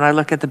 Mm-hmm. When I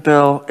look at the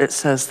bill, it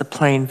says the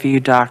plain view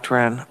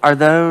doctrine. Are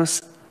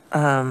those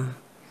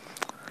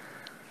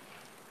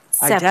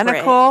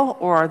identical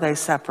or are they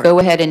separate? Go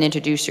ahead and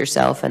introduce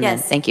yourself and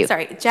yes, then thank you.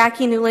 Sorry,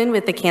 Jackie Newland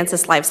with the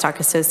Kansas Livestock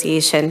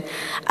Association.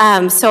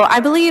 So I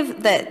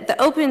believe that the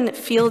open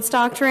fields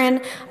doctrine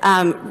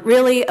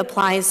really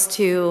applies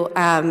to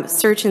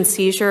search and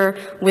seizure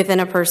within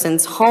a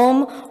person's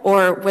home,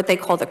 or what they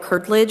call the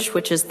curtilage,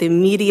 which is the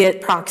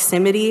immediate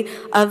proximity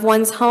of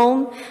one's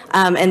home.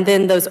 And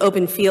then those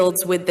open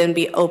fields would then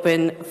be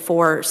open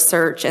for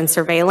search and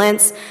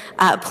surveillance.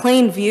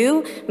 Plain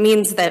view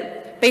means that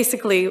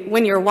basically,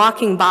 when you're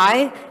walking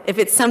by, if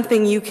it's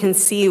something you can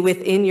see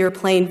within your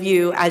plain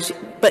view,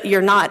 but you're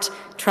not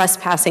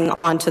trespassing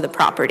onto the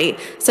property.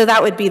 So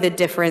that would be the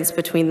difference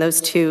between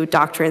those two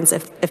doctrines,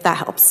 if that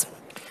helps.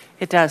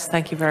 It does.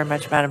 Thank you very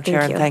much, Madam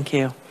Chair, and thank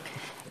you.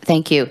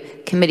 Thank you.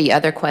 Committee,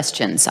 other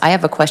questions? I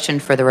have a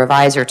question for the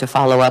reviser to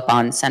follow up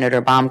on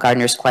Senator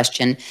Baumgardner's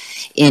question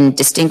in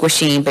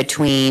distinguishing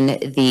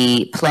between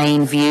the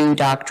plain view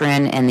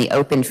doctrine and the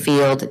open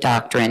field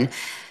doctrine.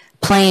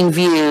 Plain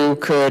view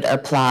could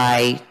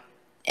apply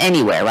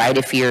anywhere, right?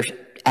 If you're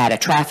at a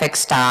traffic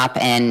stop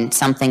and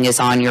something is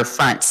on your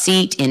front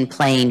seat in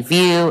plain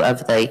view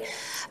of the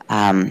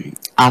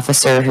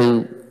officer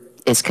who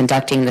is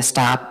conducting the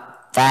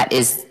stop, that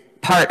is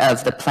part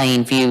of the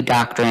plain view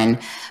doctrine,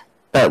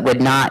 but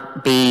would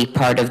not be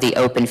part of the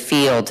open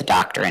field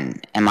doctrine.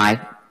 Am I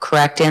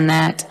correct in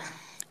that?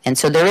 And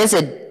so there is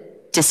a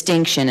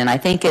distinction, and I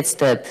think it's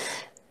the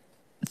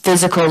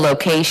physical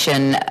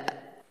location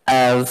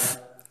of,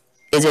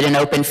 is it an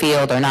open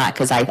field or not?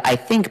 Because I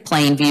think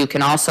plain view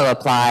can also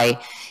apply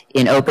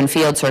in open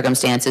field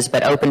circumstances,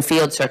 but open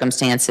field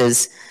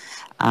circumstances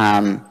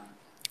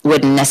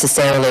wouldn't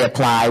necessarily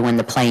apply when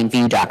the plain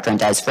view doctrine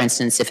does. For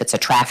instance, if it's a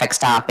traffic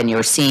stop and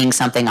you're seeing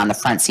something on the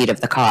front seat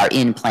of the car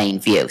in plain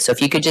view. So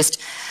if you could just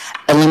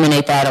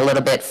illuminate that a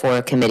little bit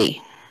for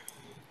committee.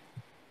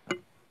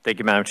 Thank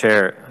you, Madam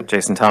Chair.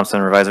 Jason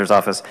Thompson, Revisor's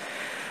Office.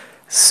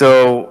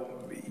 So,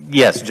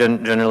 yes,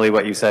 generally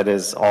what you said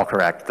is all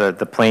correct.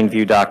 The plain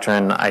view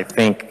doctrine, I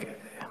think,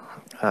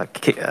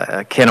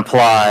 can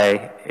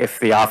apply if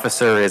the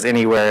officer is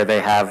anywhere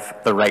they have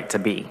the right to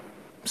be.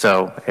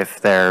 So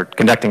if they're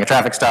conducting a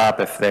traffic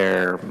stop, if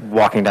they're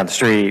walking down the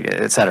street,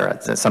 et cetera,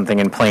 it's something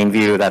in plain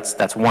view,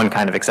 that's one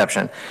kind of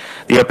exception.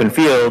 The open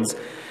fields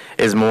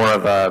is more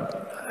of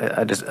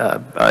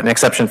an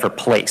exception for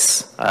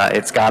place.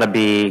 It's got to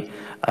be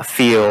a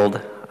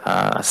field,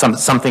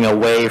 something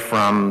away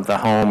from the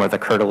home or the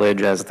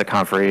curtilage, as the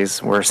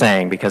conferees were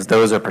saying, because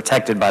those are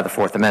protected by the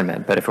Fourth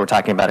Amendment. But if we're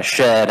talking about a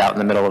shed out in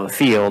the middle of a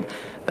field,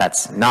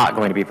 that's not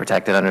going to be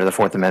protected under the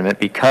Fourth Amendment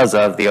because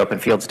of the open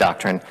fields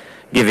doctrine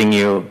giving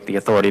you the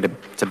authority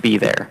to be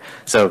there.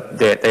 So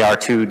they are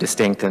two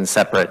distinct and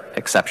separate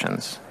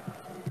exceptions.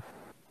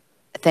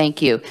 Thank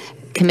you.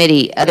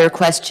 Committee, other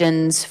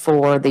questions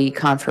for the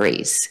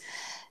conferees?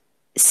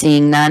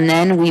 Seeing none,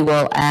 then we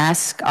will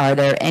ask, are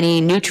there any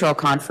neutral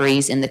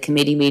conferees in the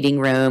committee meeting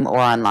room or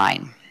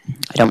online?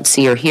 I don't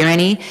see or hear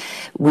any.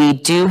 We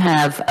do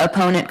have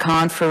opponent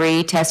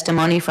conferee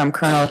testimony from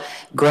Colonel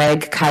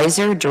Greg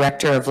Kaiser,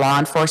 Director of Law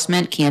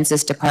Enforcement,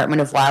 Kansas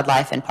Department of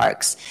Wildlife and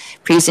Parks.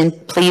 Please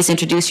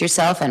introduce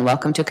yourself and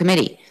welcome to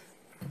committee.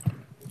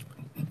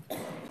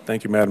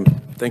 Thank you,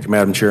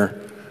 Madam Chair,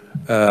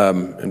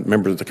 and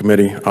members of the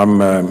committee. I'm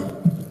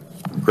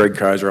Greg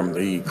Kaiser. I'm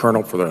the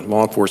Colonel for the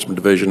Law Enforcement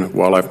Division of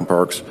Wildlife and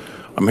Parks.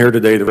 I'm here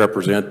today to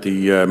represent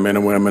the men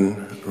and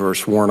women who are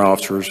sworn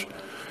officers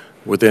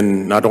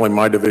within not only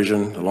my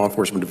division, the Law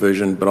Enforcement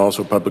Division, but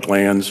also Public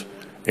Lands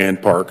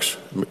and Parks,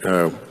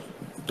 the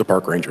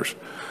Park Rangers.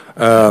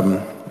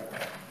 The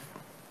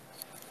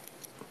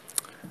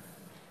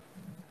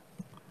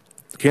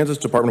Kansas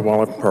Department of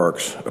Wildlife and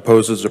Parks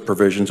opposes the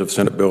provisions of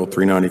Senate Bill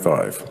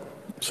 395.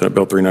 Senate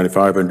Bill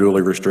 395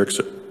 unduly restricts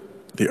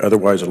the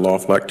otherwise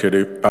lawful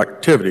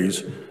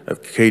activities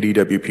of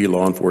KDWP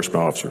law enforcement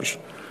officers.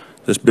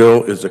 This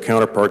bill is the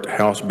counterpart to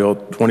House Bill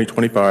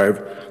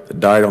 2025 that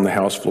died on the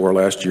House floor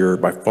last year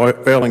by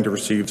failing to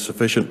receive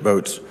sufficient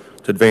votes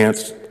to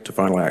advance to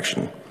final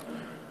action.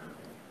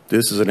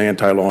 This is an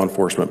anti-law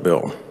enforcement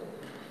bill,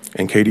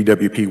 and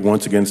KDWP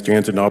once again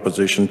stands in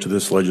opposition to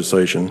this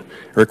legislation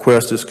and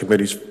requests this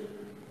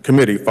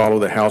committee follow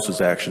the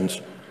House's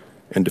actions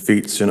and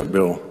defeat Senate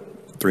Bill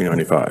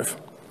 395.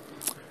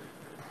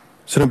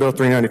 Senate Bill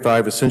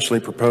 395 essentially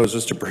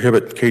proposes to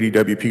prohibit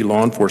KDWP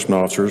law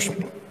enforcement officers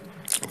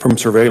from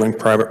surveilling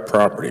private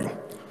property.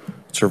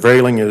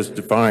 Surveilling is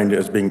defined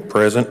as being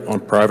present on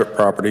private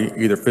property,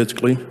 either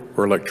physically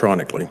or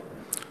electronically.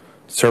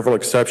 Several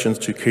exceptions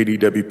to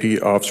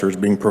KDWP officers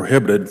being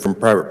prohibited from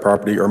private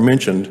property are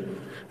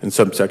mentioned in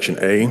subsection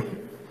A,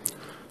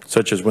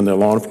 such as when the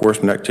law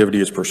enforcement activity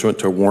is pursuant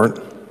to a warrant,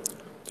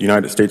 the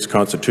United States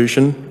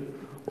Constitution,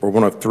 or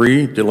one of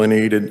three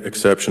delineated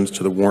exceptions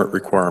to the warrant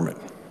requirement.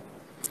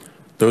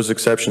 Those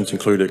exceptions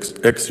include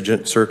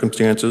exigent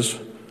circumstances,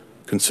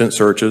 consent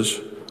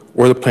searches,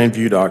 or the plain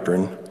view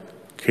doctrine.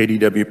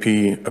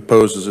 KDWP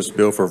opposes this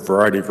bill for a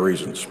variety of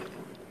reasons.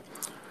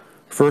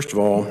 First of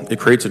all, it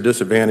creates a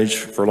disadvantage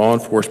for law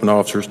enforcement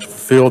officers to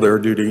fulfill their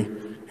duty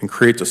and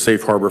creates a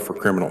safe harbor for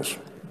criminals.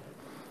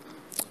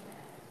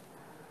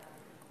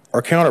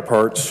 Our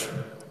counterparts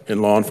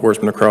in law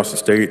enforcement across the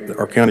state,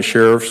 our county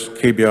sheriffs,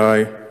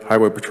 KBI,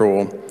 Highway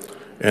Patrol,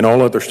 and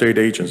all other state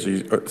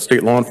agencies,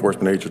 state law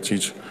enforcement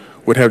agencies,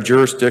 would have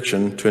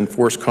jurisdiction to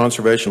enforce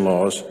conservation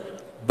laws,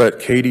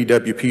 but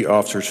KDWP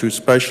officers who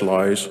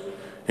specialize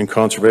in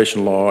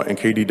conservation law and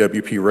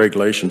KDWP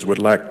regulations would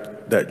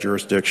lack that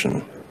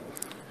jurisdiction.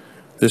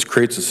 This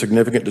creates a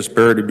significant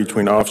disparity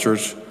between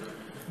officers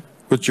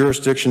with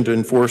jurisdiction to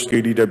enforce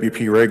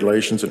KDWP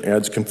regulations and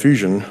adds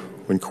confusion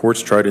when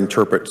courts try to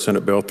interpret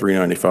Senate Bill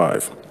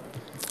 395.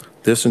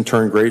 This in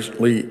turn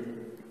greatly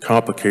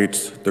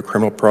complicates the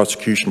criminal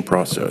prosecution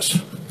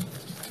process.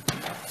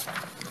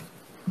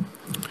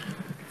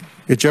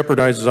 It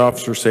jeopardizes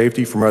officer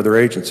safety from other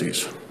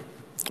agencies.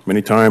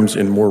 Many times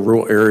in more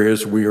rural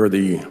areas, we are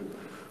a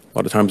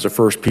lot of times the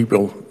first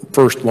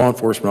law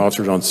enforcement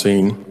officers on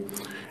scene,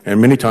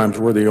 and many times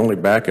we're the only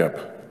backup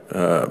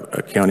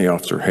a county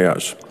officer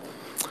has.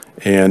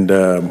 And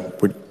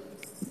would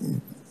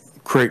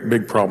create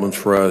big problems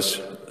for us,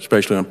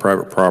 especially on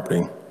private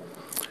property.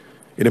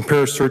 It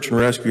impairs search and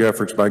rescue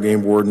efforts by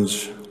game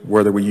wardens,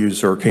 whether we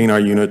use our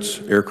canine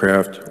units,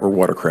 aircraft, or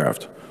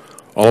watercraft.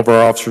 All of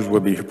our officers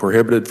would be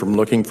prohibited from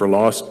looking for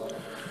lost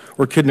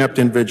or kidnapped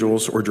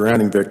individuals or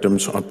drowning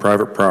victims on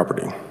private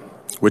property,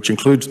 which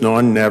includes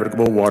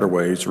non-navigable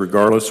waterways,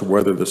 regardless of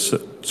whether the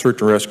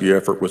search and rescue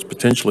effort was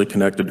potentially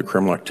connected to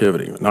criminal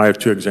activity. And I have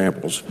two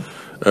examples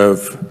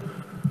of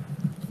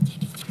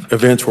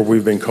events where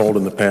we've been called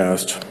in the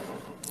past.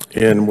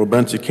 In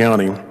Wabunsee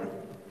County,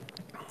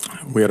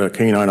 we had a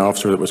canine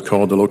officer that was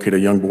called to locate a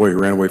young boy who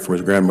ran away from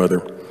his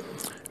grandmother.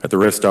 at the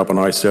rest stop on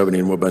I-70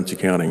 in Wabunsee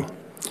County.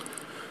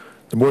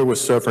 The boy was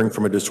suffering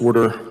from a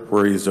disorder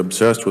where he's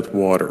obsessed with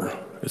water.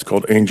 It's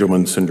called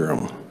Angelman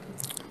syndrome.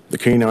 The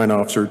canine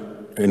officer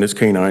and his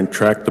canine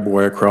tracked the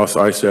boy across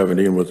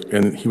I-70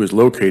 and he was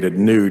located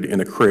nude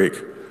in a creek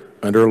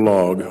under a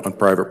log on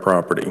private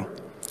property.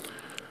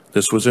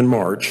 This was in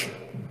March,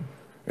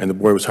 and the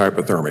boy was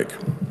hypothermic.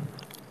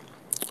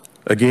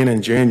 Again,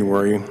 in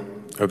January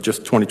of just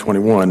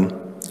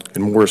 2021,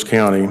 in Morris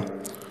County,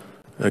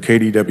 a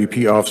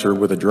KDWP officer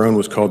with a drone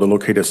was called to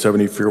locate a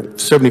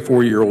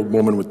 74-year-old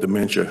woman with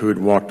dementia who had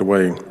walked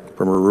away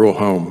from her rural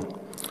home.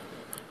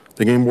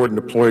 The game warden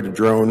deployed a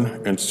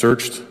drone and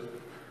searched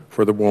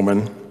for the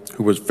woman,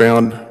 who was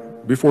found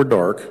before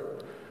dark,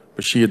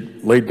 but she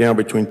had laid down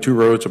between two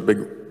rows of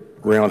big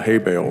round hay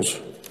bales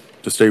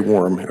to stay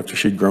warm after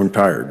she'd grown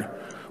tired.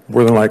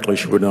 More than likely,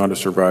 she would not have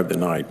survived the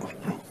night.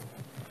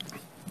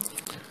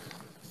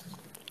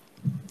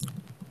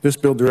 This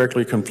bill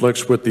directly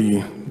conflicts with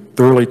the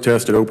thoroughly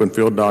tested open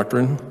field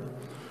doctrine.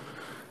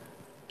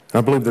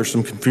 I believe there's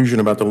some confusion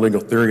about the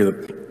legal theory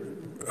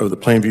of the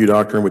plain view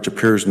doctrine, which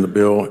appears in the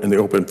bill, and the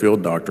open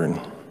field doctrine.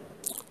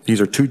 These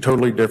are two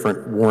totally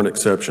different warrant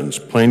exceptions.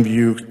 Plain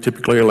view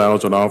typically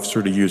allows an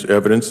officer to use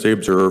evidence they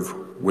observe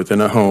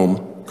within a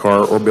home,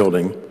 car, or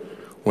building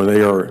when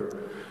they are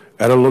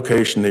at a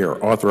location they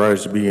are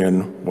authorized to be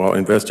in while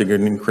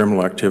investigating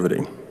criminal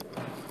activity.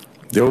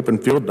 The open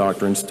field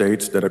doctrine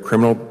states that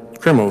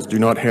criminals do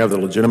not have the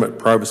legitimate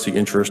privacy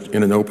interest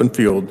in an open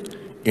field,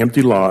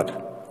 empty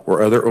lot,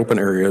 or other open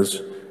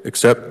areas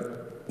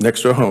except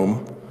next to a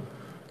home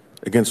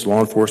against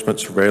law enforcement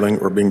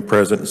surveilling or being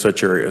present in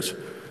such areas.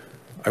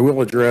 I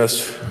will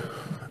address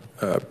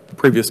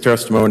previous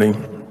testimony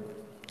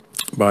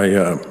by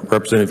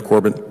Representative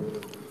Corbett.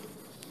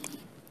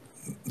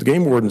 The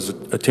game wardens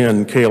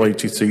attend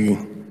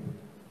KLATC,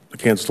 the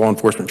Kansas Law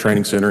Enforcement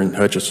Training Center in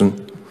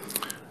Hutchinson,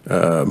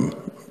 and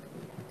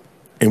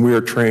we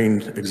are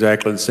trained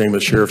exactly the same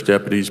as sheriff's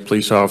deputies,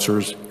 police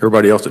officers,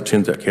 everybody else that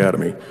attends that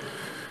academy.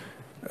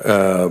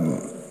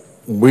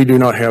 We do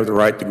not have the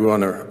right to go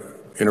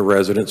in a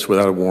residence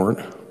without a warrant.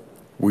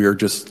 We are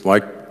just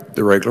like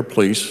the regular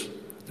police.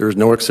 There's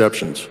no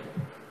exceptions.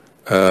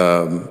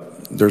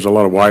 There's a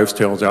lot of wives'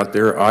 tales out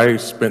there. I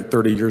spent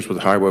 30 years with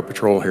Highway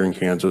Patrol here in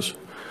Kansas,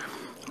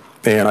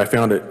 and I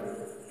found it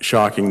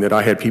shocking that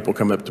I had people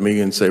come up to me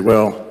and say,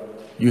 well,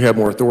 you have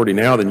more authority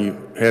now than you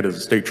had as a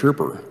state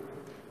trooper.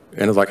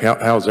 And it's like,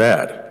 how's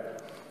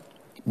that?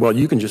 Well,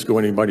 you can just go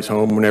in anybody's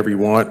home whenever you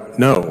want.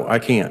 No, I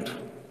can't.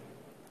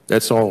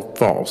 That's all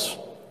false.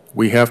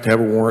 We have to have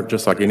a warrant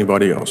just like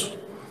anybody else.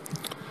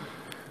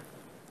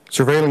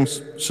 Surveilling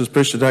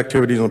suspicious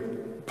activities on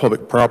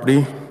public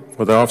property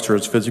where the officer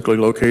is physically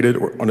located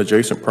or on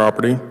adjacent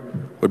property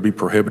would be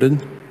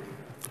prohibited.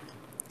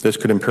 This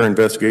could impair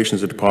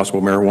investigations into possible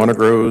marijuana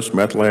grows,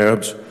 meth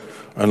labs,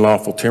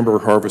 unlawful timber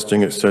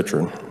harvesting,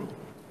 etc.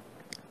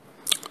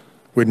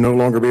 We'd no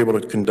longer be able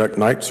to conduct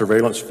night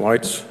surveillance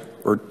flights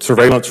or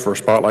surveillance for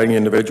spotlighting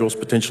individuals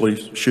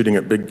potentially shooting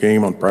at big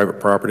game on private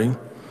property.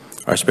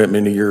 I spent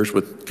many years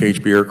with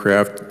KHB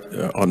aircraft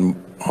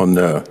on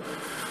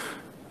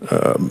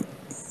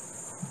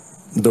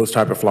those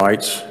type of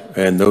flights,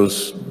 and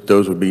those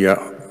would be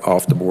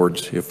off the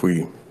boards if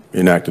we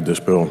enacted this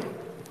bill.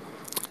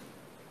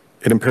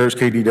 It impairs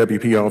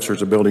KDWP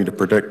officers' ability to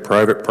protect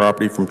private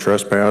property from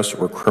trespass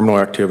or criminal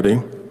activity.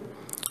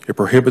 It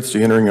prohibits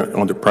the entering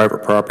onto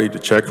private property to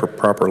check for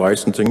proper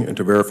licensing and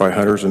to verify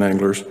hunters and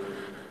anglers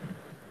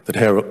that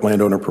have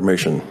landowner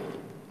permission.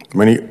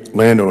 Many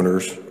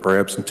landowners are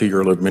absentee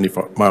or live many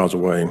miles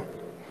away.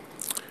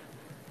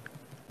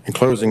 In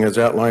closing, as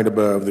outlined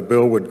above, the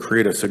bill would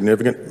create a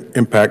significant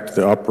impact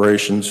to the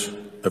operations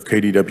of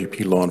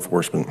KDWP law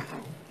enforcement,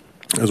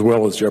 as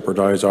well as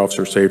jeopardize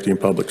officer safety and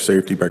public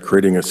safety by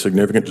creating a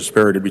significant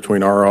disparity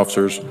between our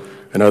officers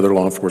and other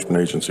law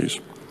enforcement agencies.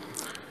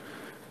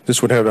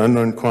 This would have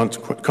unknown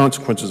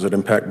consequences that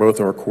impact both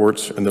our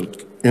courts and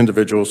the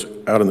individuals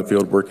out in the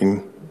field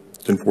working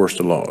to enforce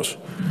the laws.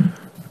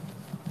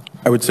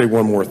 I would say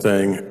one more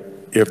thing.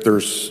 If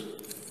there's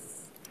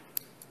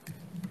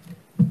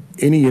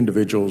any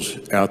individuals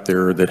out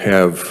there that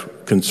have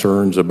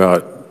concerns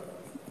about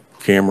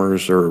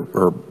cameras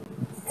or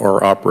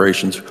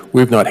operations,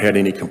 we've not had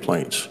any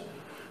complaints.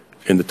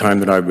 In the time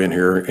that I've been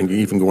here, and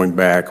even going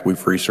back,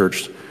 we've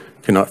researched,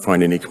 cannot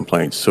find any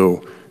complaints.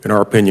 So in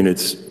our opinion,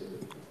 it's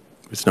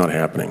not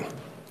happening.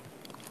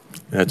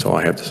 That's all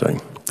I have to say.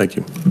 Thank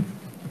you.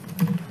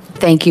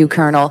 Thank you,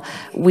 Colonel.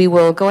 We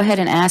will go ahead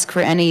and ask for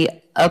any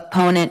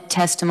opponent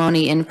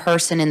testimony in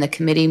person in the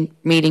committee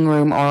meeting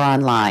room or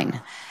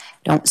online.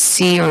 Don't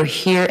see or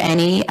hear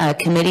any.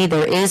 Committee,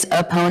 there is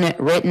opponent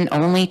written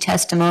only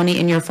testimony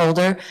in your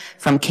folder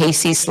from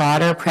Casey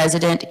Slaughter,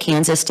 President,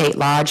 Kansas State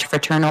Lodge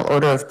Fraternal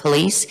Order of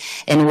Police.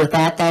 And with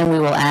that, then, we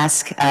will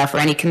ask for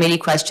any committee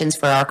questions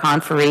for our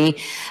conferee,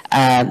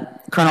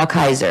 Colonel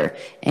Kaiser.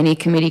 Any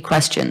committee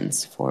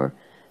questions for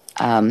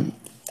our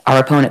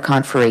opponent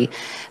conferee?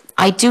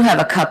 I do have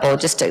a couple,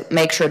 just to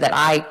make sure that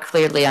I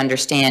clearly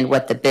understand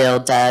what the bill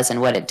does and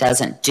what it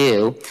doesn't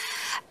do.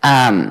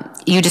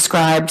 You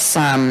described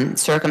some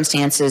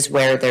circumstances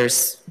where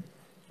there's,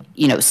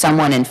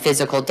 someone in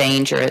physical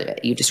danger.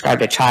 You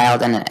described a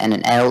child and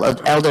an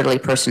elderly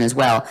person as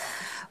well.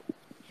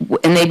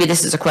 And maybe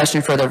this is a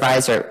question for the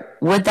advisor.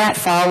 Would that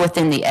fall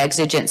within the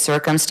exigent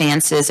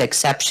circumstances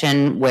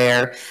exception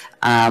where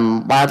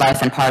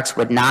Wildlife and Parks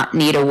would not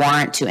need a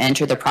warrant to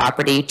enter the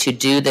property to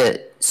do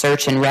the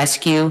search and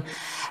rescue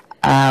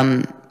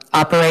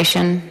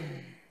operation?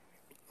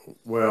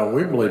 Well,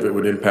 we believe it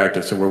would impact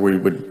us where we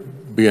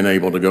would be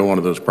unable to go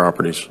onto those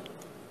properties.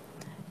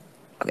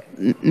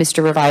 Okay.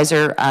 Mr.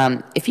 Revisor,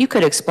 if you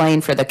could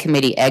explain for the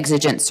committee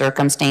exigent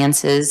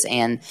circumstances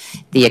and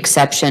the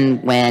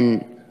exception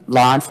when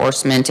law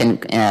enforcement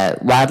and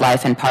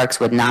Wildlife and Parks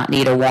would not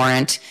need a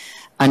warrant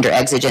under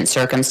exigent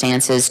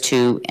circumstances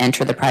to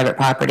enter the private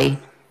property?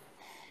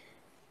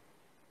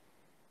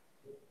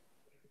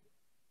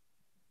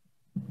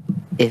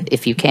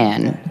 If you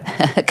can,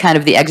 kind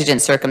of the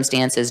exigent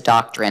circumstances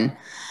doctrine.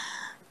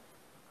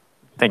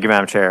 Thank you,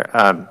 Madam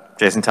Chair.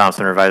 Jason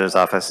Thompson, Revisor's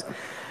Office.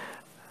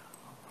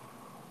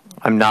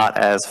 I'm not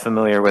as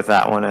familiar with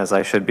that one as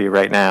I should be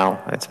right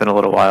now. It's been a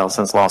little while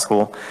since law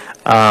school.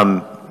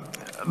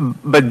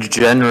 But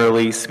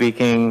generally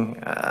speaking,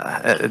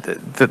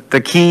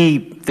 the key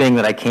thing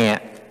that I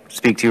can't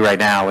speak to right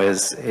now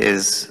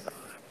is,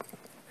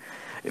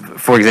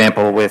 for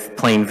example, with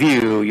plain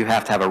view, you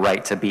have to have a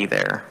right to be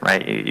there,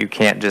 right? You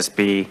can't just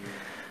be,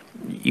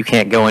 you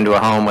can't go into a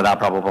home without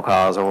probable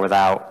cause or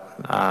without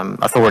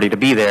authority to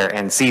be there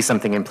and see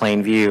something in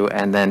plain view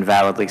and then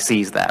validly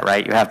seize that,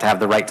 right? You have to have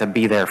the right to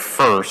be there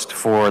first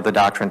for the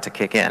doctrine to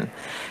kick in.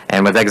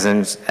 And with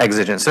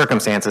exigent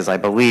circumstances, I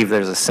believe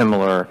there's a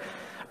similar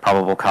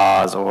probable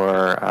cause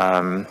or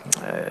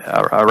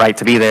a right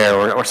to be there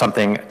or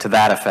something to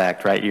that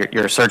effect, right?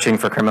 You're searching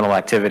for criminal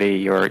activity,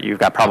 you've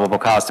got probable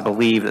cause to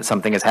believe that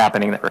something is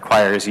happening that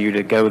requires you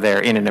to go there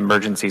in an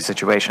emergency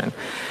situation.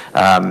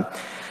 And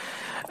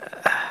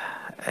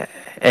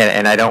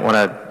I don't want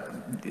to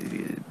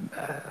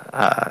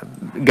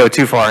go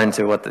too far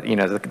into what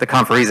the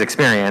conferee's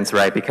experience,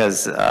 right?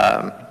 Because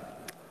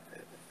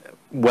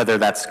whether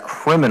that's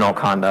criminal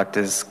conduct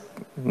is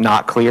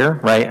not clear,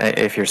 right?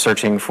 If you're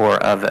searching for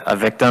a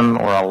victim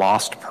or a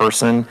lost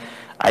person,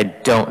 I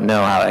don't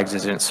know how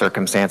exigent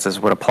circumstances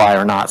would apply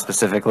or not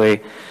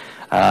specifically.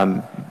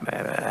 And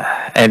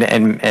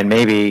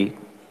maybe,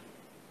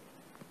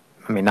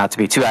 I mean, not to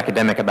be too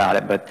academic about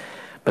it, but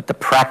the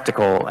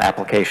practical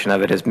application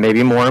of it is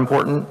maybe more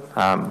important.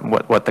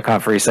 What the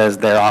conferee says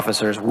their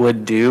officers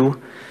would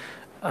do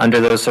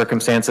under those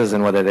circumstances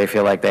and whether they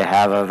feel like they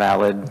have a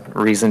valid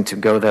reason to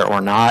go there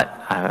or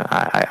not,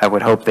 I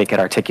would hope they could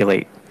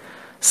articulate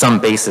some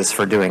basis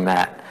for doing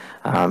that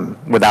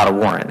without a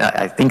warrant.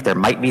 I think there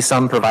might be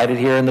some provided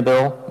here in the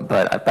bill,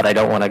 but I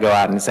don't want to go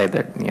out and say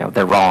that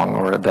they're wrong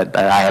or that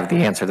I have the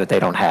answer that they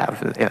don't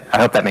have. I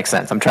hope that makes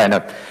sense. I'm trying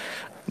to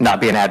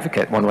not be an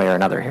advocate one way or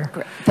another here.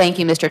 Thank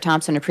you, Mr.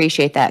 Thompson.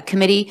 Appreciate that.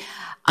 Committee,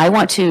 I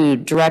want to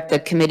direct the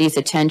committee's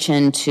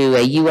attention to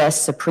a U.S.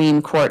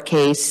 Supreme Court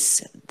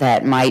case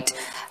that might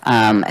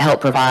help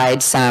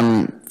provide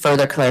some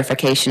further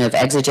clarification of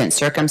exigent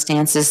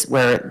circumstances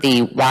where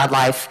the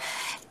Wildlife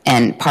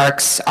and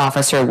Parks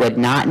officer would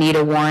not need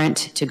a warrant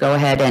to go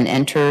ahead and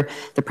enter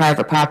the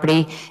private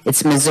property.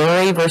 It's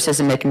Missouri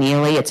versus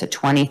McNeely. It's a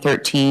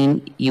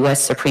 2013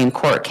 U.S. Supreme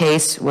Court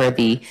case where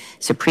the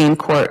Supreme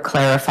Court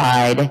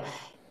clarified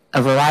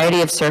a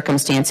variety of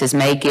circumstances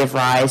may give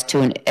rise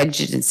to an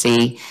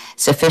exigency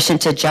sufficient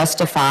to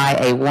justify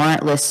a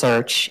warrantless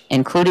search,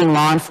 including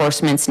law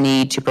enforcement's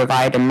need to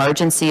provide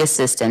emergency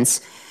assistance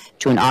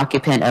to an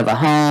occupant of a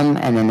home,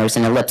 and then there's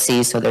an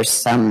ellipsis, so there's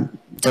some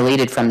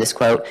deleted from this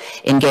quote,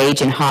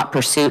 engage in hot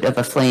pursuit of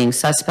a fleeing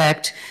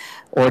suspect,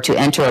 or to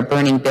enter a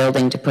burning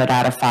building to put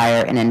out a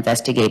fire and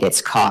investigate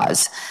its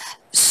cause.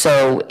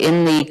 So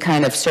in the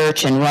kind of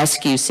search and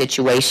rescue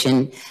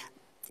situation,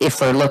 if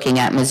we're looking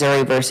at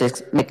Missouri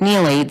versus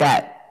McNeely,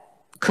 that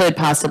could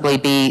possibly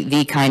be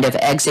the kind of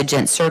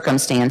exigent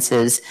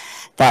circumstances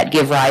that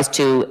give rise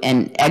to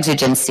an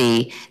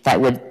exigency that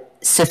would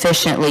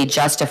sufficiently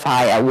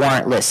justify a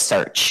warrantless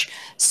search.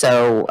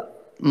 So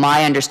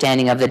my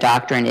understanding of the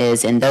doctrine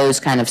is in those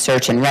kind of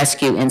search and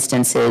rescue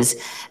instances,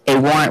 a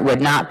warrant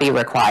would not be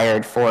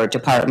required for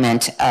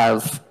Department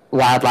of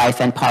Wildlife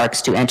and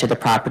Parks to enter the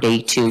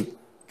property to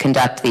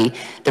conduct the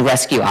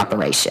rescue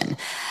operation.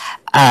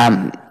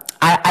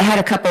 I had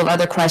a couple of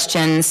other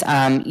questions.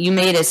 You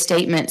made a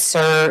statement,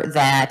 sir,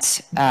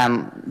 that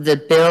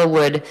the bill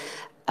would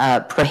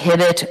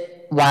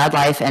prohibit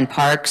Wildlife and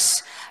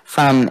Parks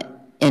from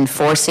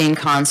enforcing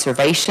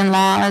conservation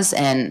laws,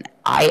 and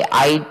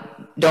I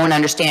don't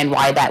understand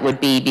why that would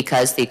be,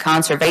 because the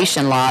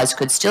conservation laws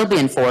could still be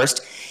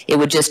enforced. It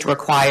would just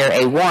require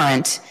a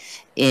warrant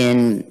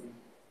in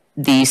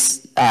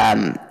these,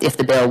 if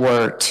the bill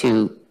were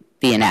to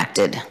be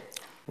enacted.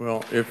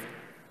 Well,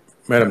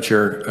 Madam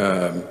Chair,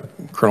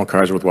 Colonel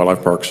Kaiser with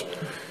Wildlife Parks,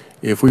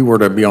 if we were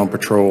to be on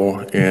patrol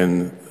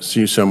and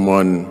see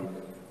someone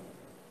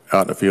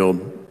out in the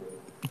field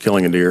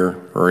killing a deer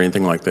or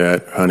anything like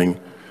that, hunting,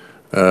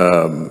 We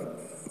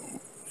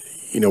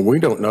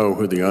don't know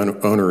who the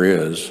owner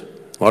is.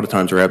 A lot of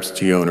times they're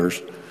absentee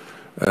owners.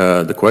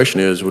 The question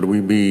is, would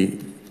we be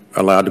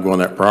allowed to go on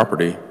that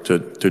property to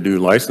do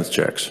license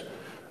checks?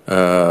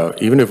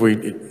 Even if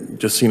we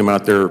just seen them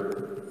out there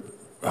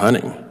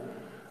hunting.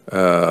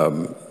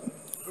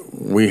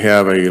 We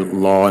have a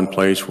law in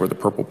place for the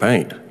purple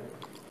paint,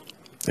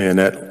 and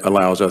that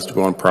allows us to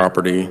go on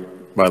property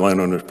by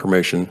landowner's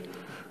permission.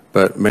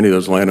 But many of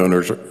those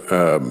landowners,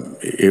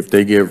 if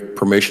they give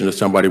permission to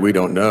somebody we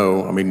don't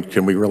know, I mean,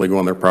 can we really go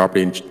on their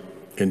property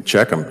and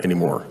check them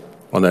anymore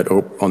on that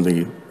on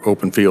the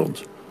open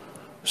fields?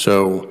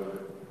 So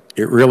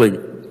it really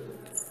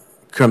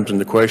comes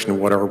into question of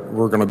what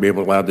we're going to be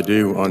allowed to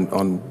do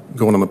on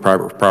going on the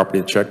private property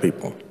to check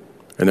people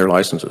and their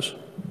licenses.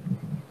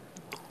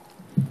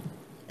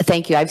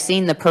 Thank you. I've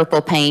seen the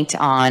purple paint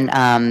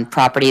on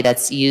property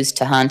that's used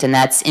to hunt, and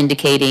that's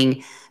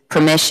indicating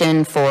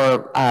permission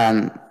for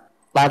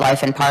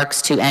wildlife and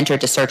parks to enter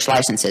to search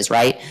licenses,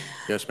 right?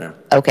 Yes, ma'am.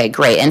 Okay,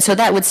 great. And so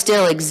that would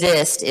still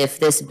exist if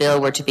this bill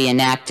were to be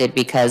enacted,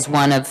 because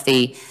one of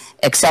the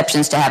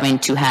exceptions to having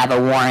to have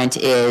a warrant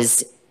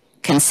is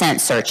consent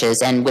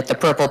searches. And with the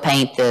purple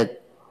paint, the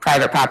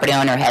private property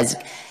owner has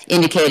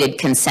indicated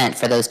consent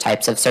for those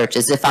types of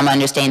searches, if I'm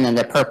understanding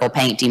the purple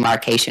paint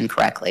demarcation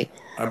correctly.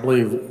 I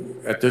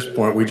believe at this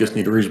point we just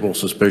need a reasonable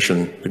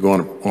suspicion to go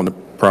on the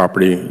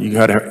property. You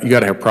got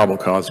to have probable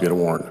cause to get a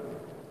warrant.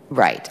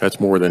 Right. That's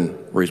more than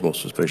reasonable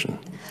suspicion.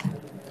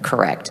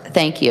 Correct.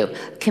 Thank you.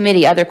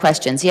 Committee, other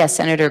questions? Yes,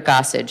 Senator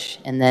Gossage,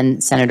 and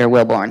then Senator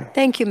Wilborn.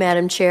 Thank you,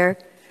 Madam Chair.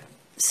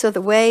 So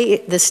the way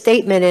the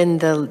statement in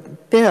the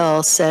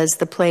bill says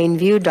the plain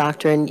view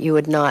doctrine, you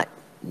would not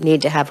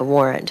need to have a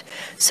warrant.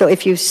 So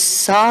if you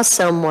saw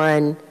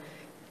someone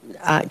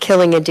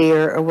killing a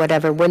deer or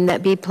whatever, wouldn't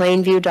that be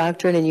plain view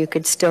doctrine and you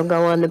could still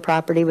go on the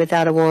property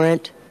without a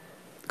warrant?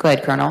 Go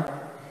ahead, Colonel.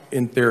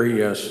 In theory,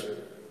 yes.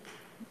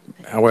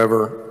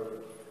 However,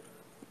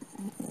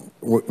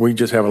 we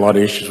just have a lot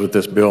of issues with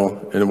this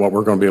bill and what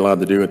we're going to be allowed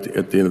to do at the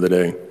end of the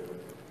day.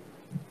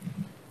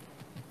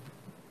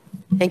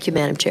 Thank you,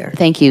 Madam Chair.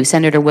 Thank you.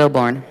 Senator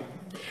Wilborn.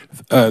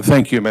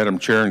 Thank you, Madam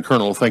Chair, and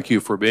Colonel, thank you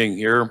for being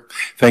here.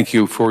 Thank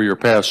you for your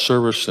past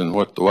service and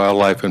what the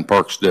Wildlife and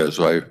Parks does.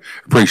 I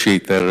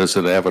appreciate that as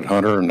an avid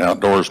hunter and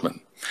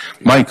outdoorsman.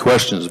 My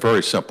question is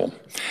very simple.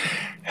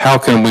 How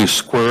can we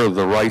square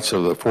the rights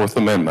of the Fourth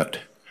Amendment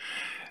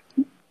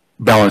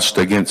balanced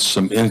against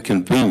some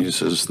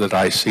inconveniences that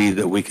I see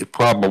that we could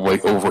probably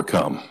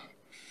overcome?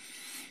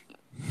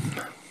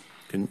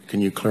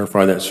 Can you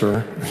clarify that,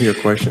 sir, your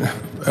question?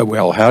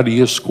 Well, how do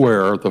you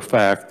square the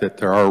fact that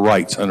there are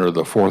rights under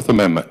the Fourth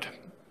Amendment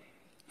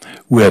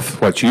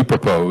with what you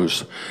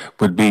propose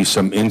would be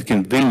some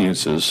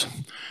inconveniences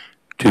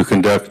to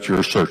conduct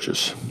your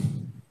searches?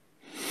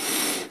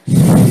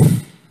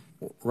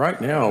 Right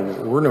now,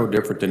 we're no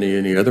different than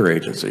any other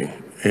agency.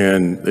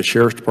 And the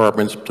sheriff's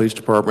departments, police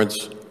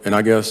departments, and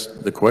I guess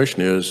the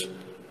question is,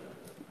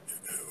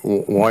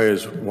 why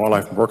is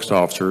wildlife and parks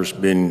officers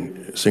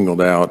being singled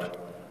out?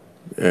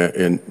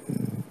 And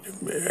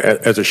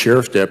as a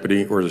sheriff's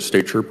deputy or as a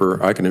state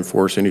trooper, I can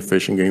enforce any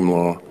fish and game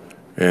law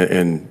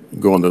and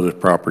go on those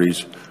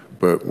properties,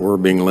 but we're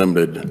being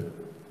limited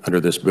under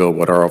this bill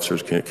what our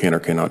officers can or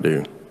cannot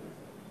do.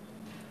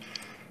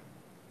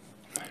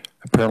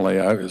 Apparently,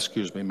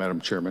 excuse me,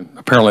 Madam Chairman,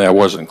 apparently I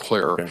wasn't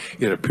clear. Okay.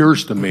 It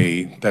appears to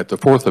me that the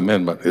Fourth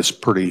Amendment is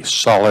pretty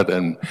solid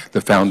and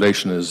the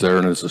foundation is there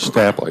and is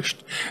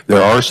established.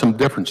 There are some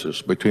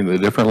differences between the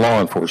different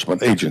law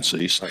enforcement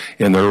agencies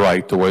in their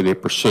right, the way they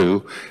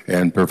pursue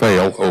and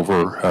prevail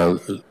over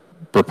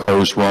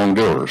proposed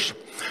wrongdoers.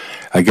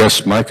 I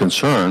guess my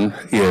concern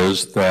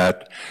is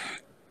that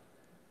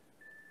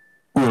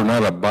we're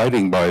not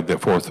abiding by the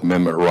Fourth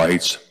Amendment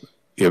rights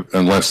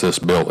unless this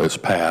bill is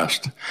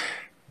passed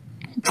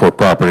for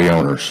property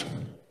owners.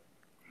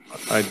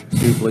 I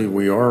do believe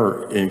we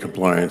are in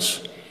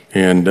compliance.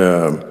 And,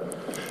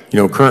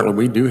 currently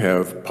we do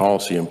have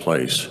policy in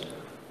place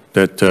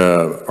that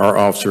our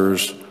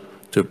officers,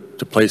 to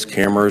place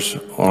cameras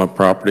on a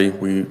property,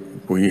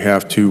 we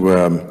have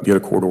to get a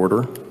court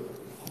order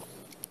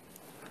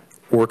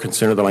or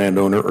consent of the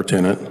landowner or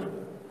tenant,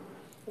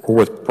 or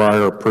with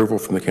prior approval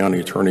from the county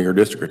attorney or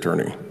district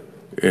attorney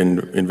in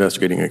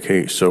investigating a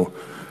case. So,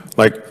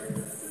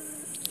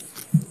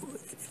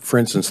 for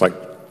instance,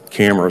 like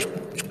cameras,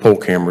 pole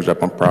cameras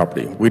up on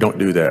property, we don't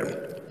do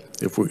that.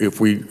 If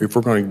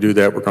we're going to do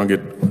that, we're going to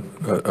get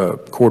a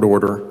court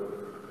order,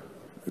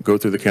 go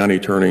through the county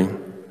attorney,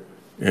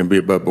 and be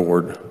above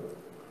board.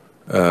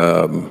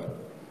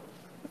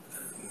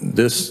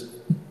 This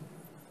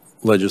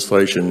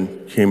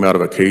legislation came out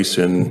of a case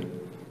in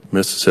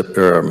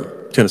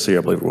Tennessee,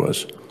 I believe it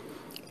was.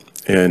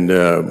 And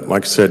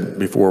like I said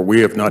before,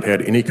 we have not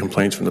had any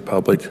complaints from the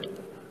public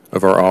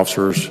of our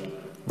officers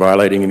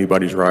violating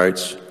anybody's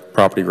rights,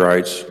 property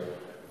rights.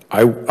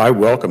 I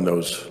welcome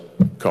those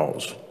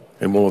calls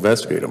and we'll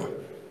investigate them.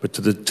 But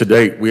to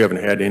date, we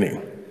haven't had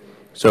any.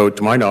 So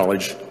to my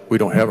knowledge, we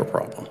don't have a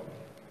problem.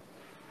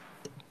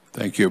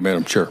 Thank you,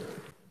 Madam Chair.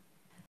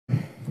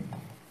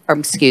 or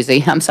excuse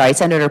me, I'm sorry,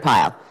 Senator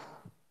Pyle.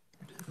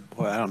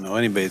 Boy, I don't know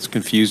anybody that's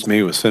confused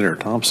me with Senator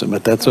Thompson,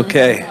 but that's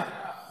okay.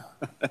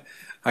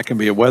 I can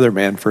be a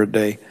weatherman for a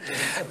day.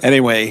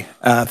 Anyway,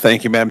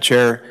 thank you, Madam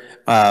Chair.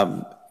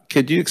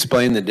 Could you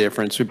explain the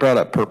difference? We brought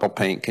up purple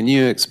paint. Can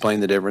you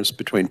explain the difference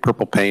between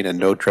purple paint and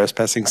no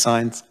trespassing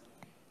signs?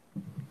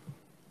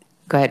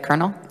 Go ahead,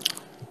 Colonel.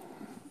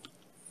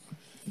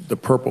 The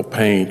purple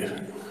paint,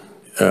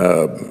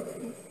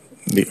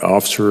 the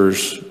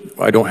officers,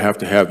 I don't have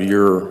to have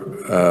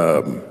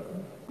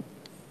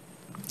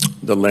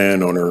the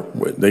landowner.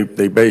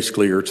 They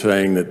basically are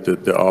saying that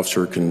the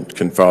officer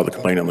can file the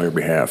complaint on their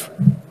behalf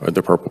of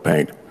the purple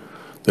paint.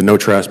 The no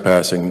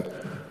trespassing,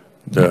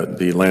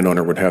 the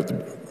landowner would have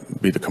to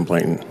be the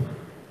complainant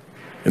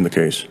in the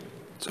case.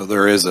 So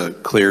there is a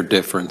clear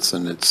difference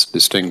and it's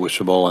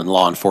distinguishable, and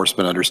law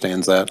enforcement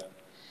understands that?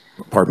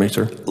 Pardon me,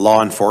 sir?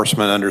 Law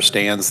enforcement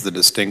understands the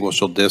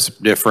distinguishable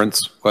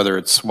difference, whether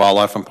it's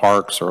wildlife and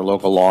parks or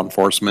local law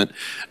enforcement.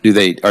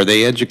 Are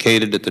they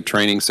educated at the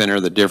training center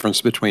the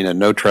difference between a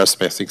no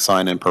trespassing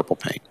sign and purple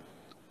paint?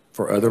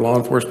 For other law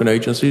enforcement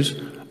agencies,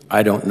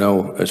 I don't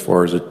know as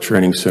far as a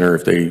training center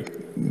if they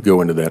go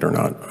into that or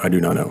not. I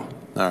do not know.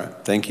 All right.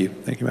 Thank you.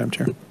 Thank you, Madam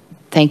Chair.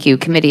 Thank you.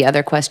 Committee,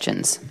 other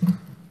questions?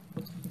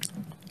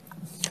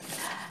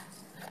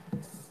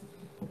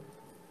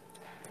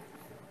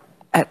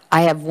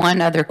 I have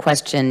one other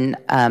question.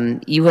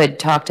 You had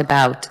talked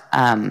about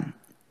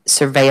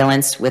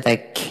surveillance with a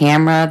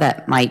camera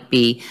that might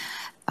be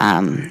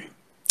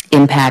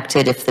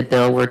impacted if the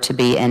bill were to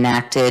be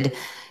enacted.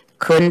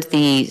 Couldn't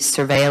the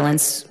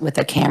surveillance with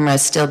a camera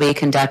still be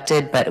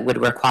conducted, but it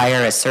would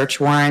require a search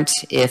warrant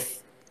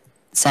if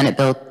Senate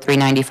Bill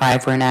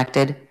 395 were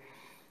enacted?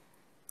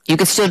 You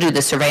could still do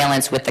the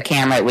surveillance with the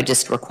camera. It would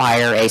just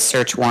require a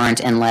search warrant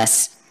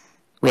unless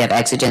we have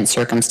exigent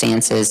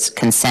circumstances,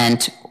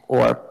 consent,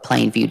 or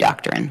plain view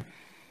doctrine.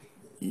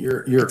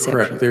 You're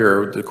correct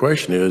there. The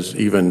question is,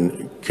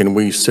 even can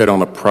we sit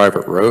on a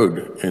private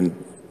road and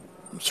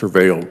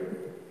surveil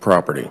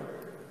property?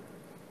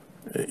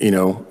 You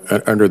know,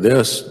 under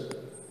this,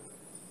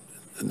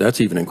 that's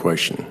even in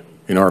question,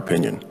 in our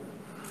opinion.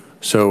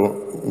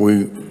 So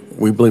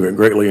we believe it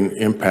greatly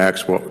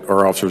impacts what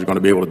our officers are going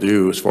to be able to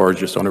do as far as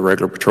just on a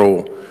regular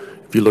patrol.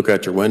 If you look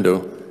out your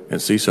window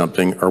and see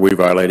something, are we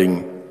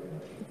violating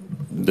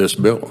this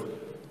bill?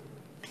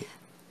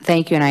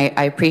 Thank you, and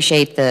I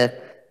appreciate the,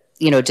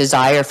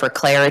 desire for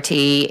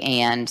clarity,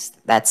 and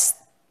that's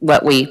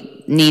what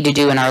we need to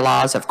do in our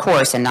laws, of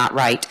course, and not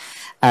write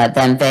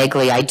them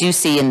vaguely. I do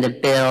see in the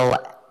bill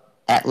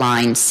at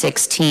line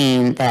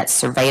 16 that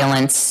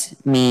surveillance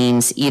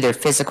means either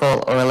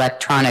physical or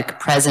electronic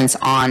presence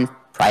on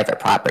private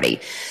property.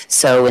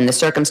 So in the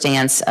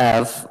circumstance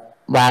of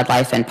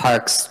wildlife and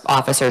parks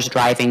officers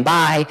driving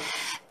by,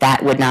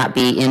 that would not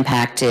be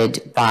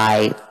impacted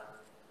by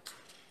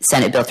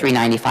Senate Bill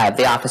 395.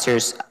 The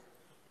officers,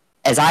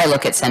 as I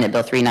look at Senate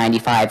Bill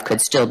 395,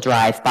 could still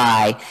drive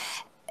by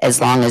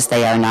as long as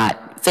they are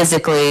not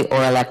physically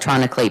or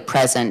electronically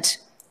present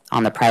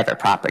on the private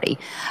property.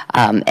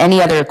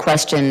 Any other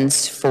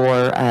questions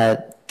for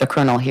the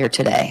Colonel here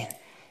today?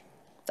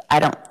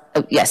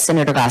 Yes,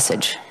 Senator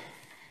Gossage.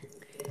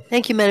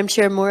 Thank you, Madam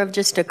Chair. More of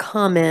just a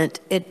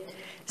comment. It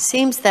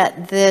seems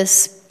that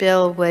this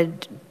bill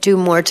would do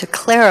more to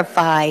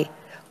clarify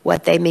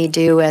what they may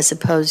do as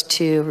opposed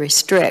to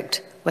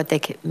restrict what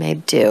they may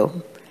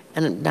do.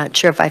 And I'm not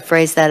sure if I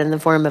phrased that in the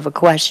form of a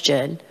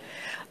question,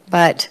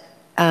 but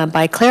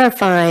by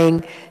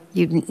clarifying,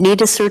 you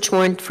need a search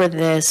warrant for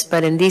this,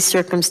 but in these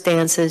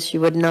circumstances,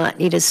 you would not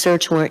need a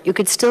search warrant. You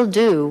could still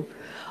do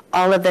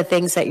all of the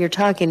things that you're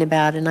talking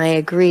about, and I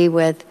agree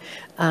with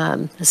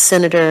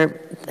Senator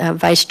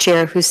Vice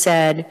Chair who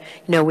said,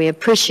 we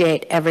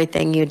appreciate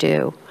everything you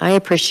do. I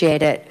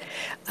appreciate it.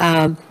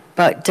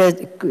 But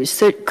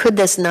could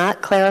this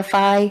not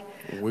clarify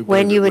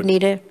when you would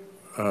need it?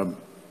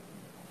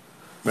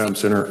 Madam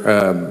Senator,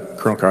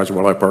 Colonel Kaiser,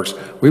 Wildlife Parks,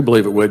 we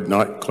believe it would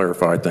not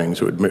clarify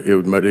things. It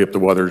would muddy up the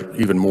water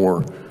even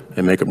more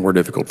and make it more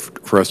difficult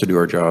for us to do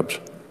our jobs.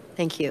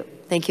 Thank you.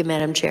 Thank you,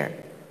 Madam Chair.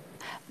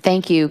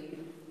 Thank you,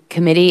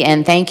 committee,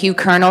 and thank you,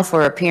 Colonel,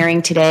 for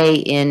appearing today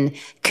in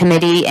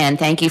committee, and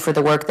thank you for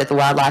the work that the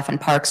Wildlife and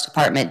Parks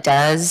Department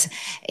does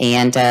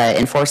and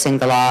enforcing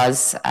the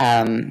laws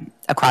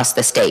across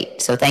the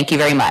state. So thank you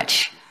very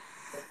much.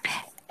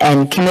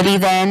 And committee,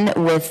 then,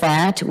 with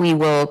that, we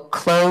will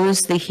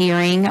close the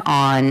hearing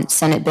on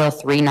Senate Bill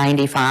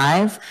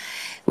 395.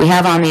 We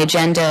have on the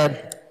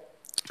agenda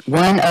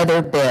one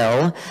other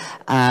bill.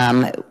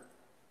 I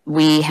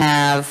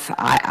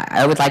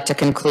would like to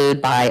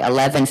conclude by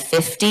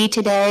 11:50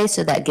 today,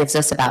 so that gives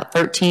us about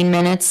 13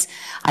 minutes.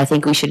 I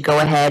think we should go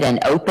ahead and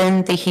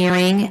open the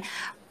hearing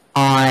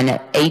on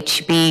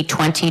HB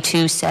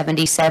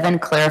 2277,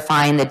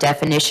 clarifying the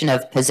definition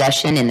of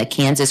possession in the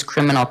Kansas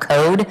Criminal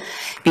Code.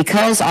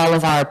 Because all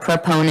of our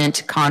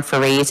proponent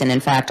conferees, and in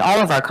fact all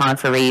of our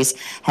conferees,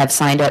 have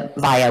signed up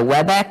via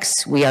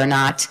WebEx, we are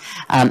not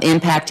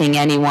impacting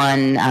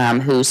anyone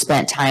who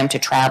spent time to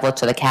travel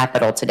to the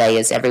Capitol today,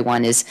 as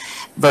everyone is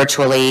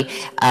virtually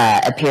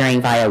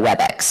appearing via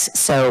WebEx.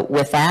 So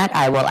with that,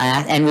 I will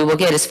ask, and we will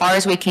get as far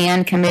as we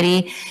can,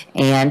 committee,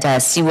 and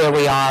see where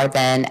we are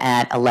then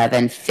at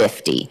 11:50.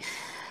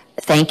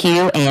 Thank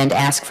you, and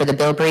ask for the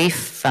bill brief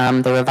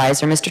from the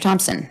reviser, Mr.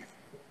 Thompson.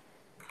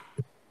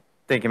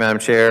 Thank you, Madam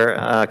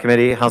Chair.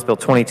 Committee, House Bill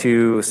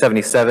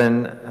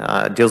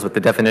 2277 deals with the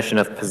definition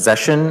of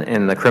possession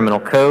in the criminal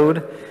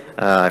code.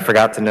 I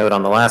forgot to note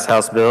on the last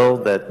House bill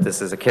that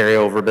this is a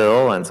carryover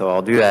bill, and so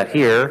I'll do that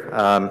here.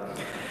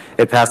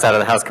 It passed out of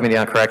the House Committee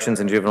on Corrections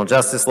and Juvenile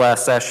Justice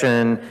last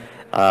session.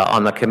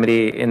 In the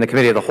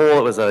Committee of the Whole,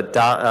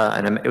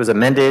 it was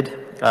amended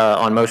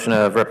on motion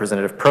of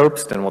Representative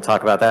Probst, and we'll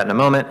talk about that in a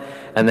moment.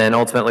 And then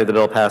ultimately the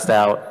bill passed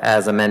out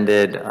as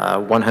amended,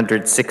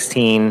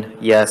 116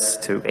 yes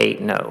to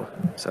 8 no.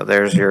 So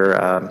there's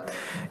your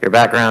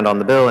background on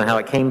the bill and how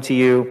it came to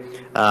you.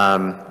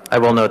 I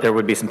will note there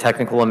would be some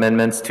technical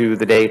amendments to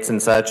the dates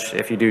and such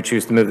if you do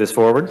choose to move this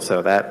forward,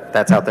 so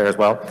that's out there as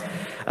well.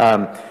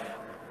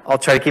 I'll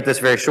try to keep this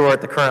very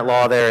short. The current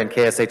law there in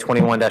KSA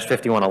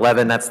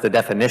 21-5111, that's the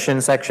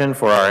definition section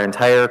for our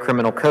entire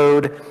criminal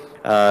code.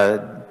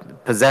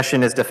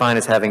 Possession is defined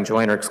as having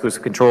joint or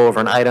exclusive control over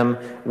an item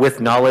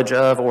with knowledge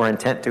of or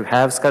intent to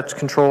have such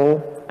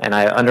control. And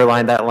I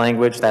underlined that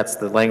language. That's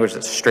the language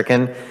that's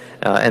stricken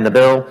in the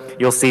bill.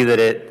 You'll see that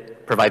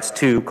it provides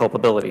two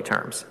culpability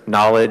terms,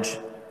 knowledge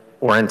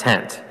or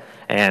intent.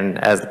 And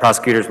as the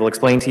prosecutors will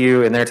explain to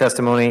you in their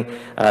testimony,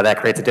 that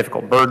creates a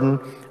difficult burden.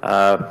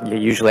 You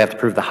usually have to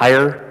prove the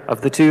higher of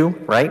the two,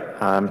 right?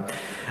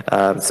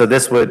 So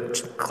this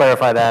would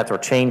clarify that or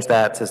change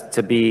that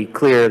to be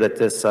clear that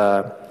this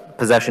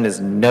possession is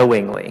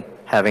knowingly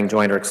having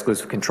joint or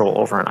exclusive control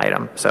over an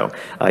item. So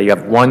you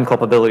have one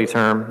culpability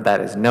term,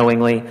 that is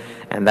knowingly,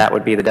 and that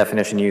would be the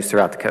definition used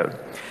throughout the code.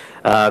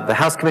 The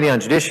House Committee on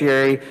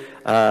Judiciary,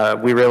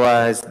 we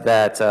realized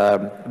that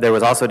there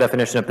was also a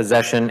definition of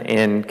possession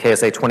in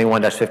KSA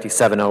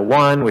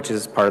 21-5701, which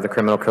is part of the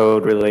criminal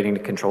code relating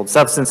to controlled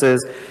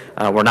substances.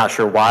 We're not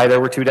sure why there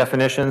were two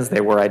definitions.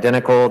 They were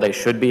identical. They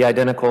should be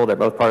identical. They're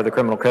both part of the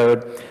criminal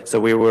code. So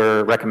we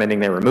were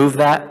recommending they remove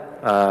that,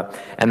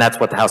 and that's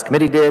what the House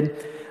Committee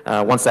did.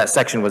 Once that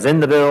section was in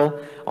the bill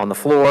on the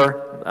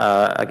floor,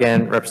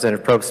 again,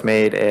 Representative Probst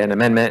made an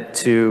amendment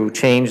to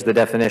change the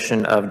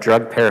definition of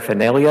drug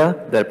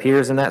paraphernalia that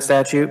appears in that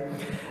statute,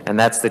 and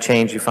that's the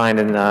change you find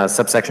in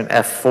subsection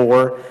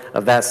F4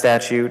 of that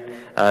statute.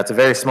 It's a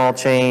very small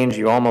change.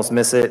 You almost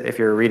miss it if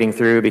you're reading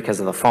through because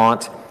of the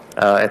font.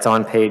 It's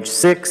on page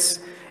 6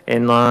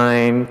 in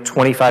line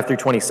 25 through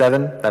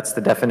 27. That's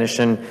the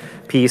definition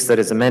piece that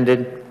is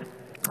amended.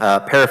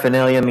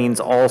 Paraphernalia means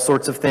all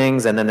sorts of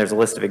things, and then there's a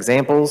list of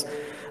examples.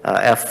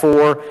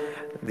 F4,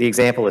 the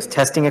example is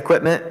testing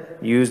equipment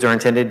used or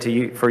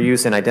intended for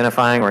use in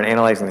identifying or in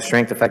analyzing the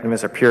strength,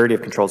 effectiveness, or purity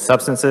of controlled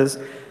substances.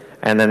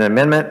 And then an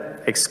amendment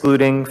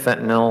excluding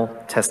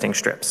fentanyl testing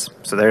strips.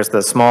 So there's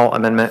the small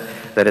amendment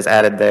that is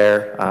added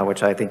there,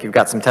 which I think you've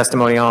got some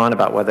testimony on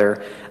about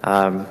whether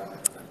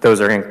those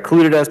are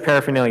included as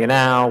paraphernalia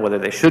now, whether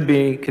they should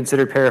be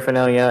considered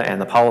paraphernalia, and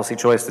the policy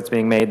choice that's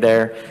being made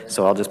there.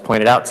 So I'll just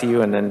point it out to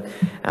you and then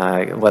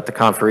let the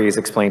conferees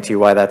explain to you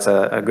why that's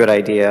a good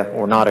idea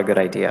or not a good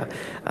idea.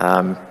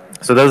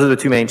 So those are the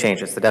two main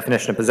changes, the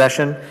definition of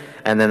possession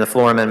and then the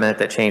floor amendment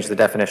that changed the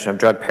definition of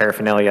drug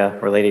paraphernalia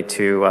related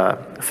to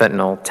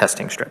fentanyl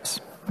testing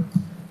strips.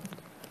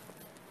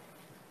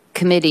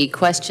 Committee,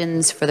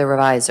 questions for the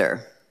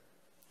reviser?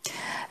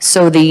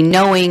 So the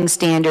knowing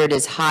standard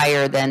is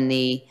higher than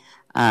the,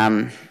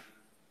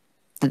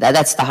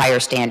 that's the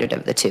higher standard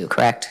of the two,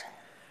 correct?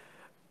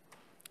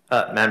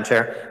 Madam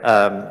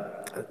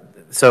Chair,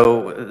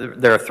 so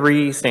there are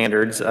three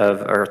standards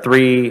or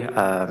three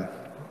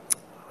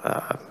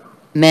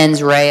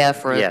mens rea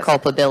for yes.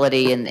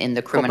 culpability in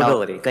the criminal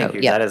culpability. Thank you.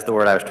 Yeah. That is the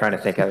word I was trying to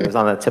think of. It was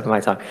on the tip of my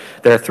tongue.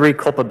 There are three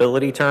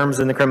culpability terms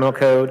in the criminal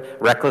code: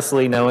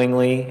 recklessly,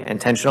 knowingly,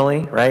 intentionally.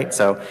 Right.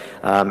 So,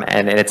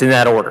 and it's in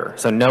that order.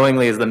 So,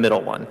 knowingly is the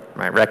middle one.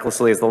 Right.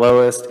 Recklessly is the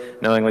lowest.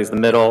 Knowingly is the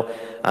middle.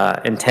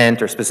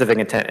 Intent or specific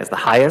intent is the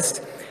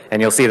highest.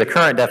 And you'll see the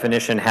current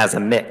definition has a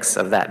mix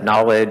of that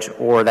knowledge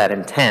or that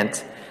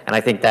intent. And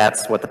I think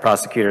that's what the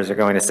prosecutors are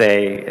going to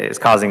say is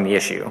causing the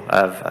issue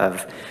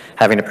of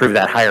having to prove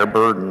that higher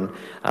burden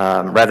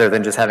rather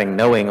than just having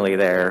knowingly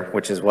there,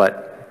 which is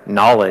what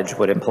knowledge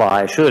would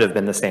imply should have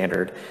been the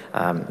standard,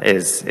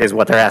 is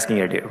what they're asking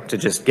you to do, to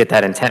just get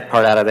that intent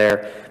part out of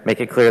there, make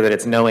it clear that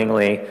it's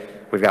knowingly.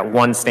 We've got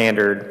one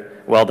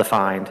standard,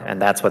 well-defined,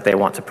 and that's what they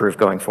want to prove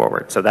going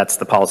forward. So that's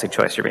the policy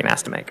choice you're being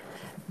asked to make.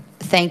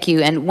 Thank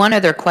you. And one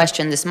other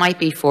question, this might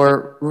be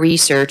for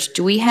research.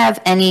 Do we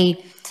have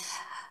any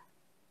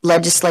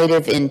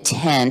legislative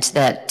intent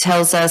that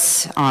tells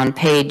us on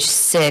page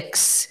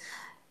 6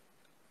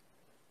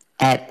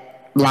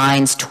 at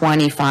lines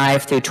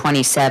 25 through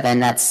 27,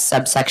 that's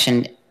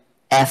subsection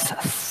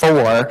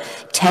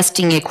F4,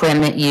 testing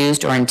equipment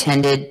used or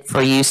intended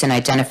for use in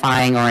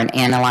identifying or in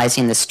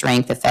analyzing the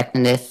strength,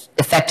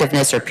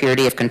 effectiveness, or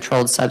purity of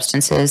controlled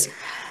substances.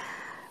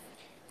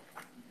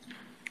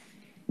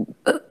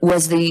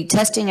 Was the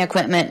testing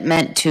equipment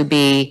meant to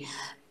be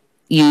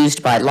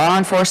used by law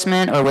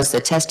enforcement, or was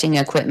the testing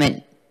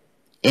equipment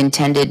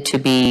intended to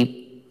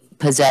be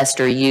possessed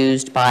or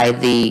used by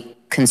the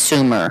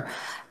consumer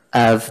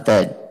of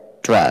the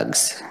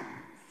drugs?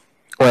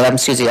 Or,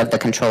 excuse me, of the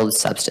controlled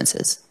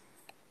substances?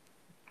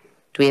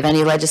 Do we have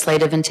any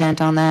legislative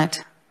intent on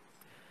that?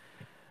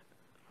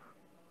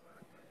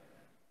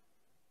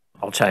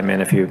 I'll chime in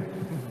if you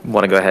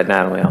want to go ahead,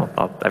 Natalie.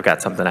 I've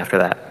got something after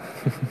that.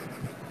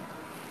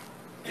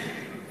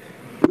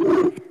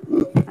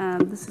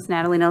 This is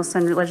Natalie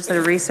Nelson,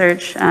 Legislative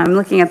Research. I'm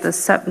looking at the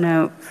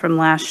subnote from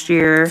last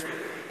year.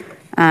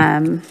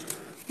 And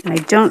I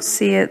don't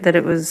see it that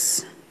it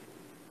was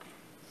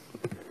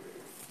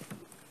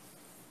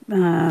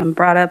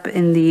brought up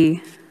in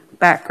the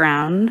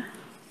background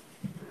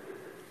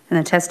in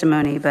the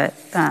testimony, but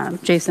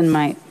Jason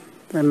might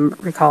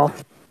recall.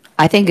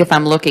 I think if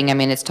I'm looking, I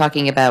mean, it's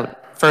talking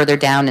about further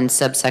down in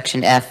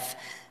subsection F,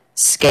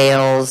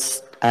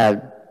 scales,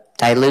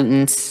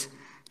 dilutants,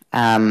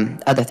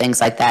 other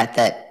things like that,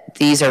 that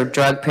these are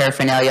drug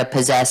paraphernalia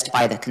possessed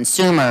by the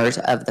consumers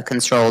of the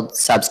controlled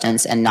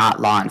substance and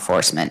not law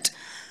enforcement.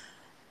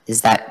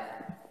 Is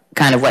that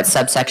kind of what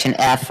subsection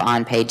F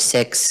on page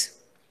 6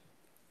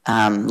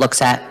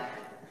 looks at?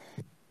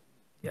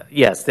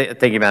 Yes,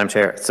 thank you, Madam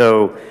Chair.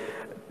 So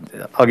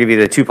I'll give you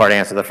the two-part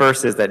answer. The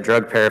first is that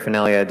drug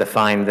paraphernalia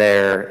defined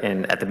there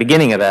at the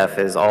beginning of F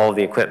is all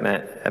the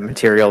equipment,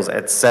 materials,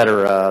 et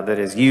cetera, that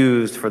is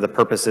used for the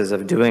purposes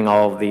of doing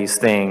all of these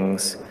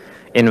things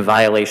in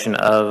violation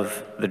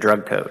of the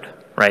drug code,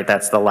 right?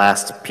 That's the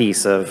last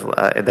piece of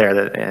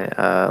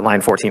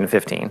line 14 and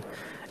 15,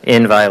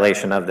 in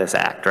violation of this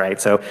act, right?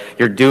 So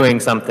you're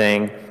doing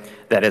something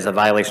that is a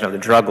violation of the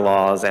drug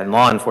laws, and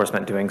law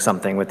enforcement doing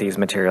something with these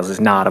materials is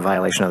not a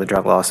violation of the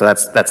drug law. So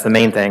that's the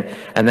main thing.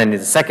 And then the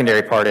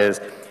secondary part is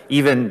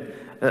even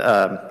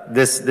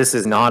this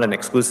is not an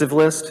exclusive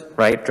list,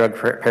 right? Drug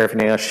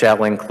paraphernalia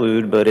shall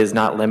include, but is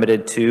not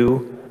limited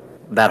to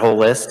that whole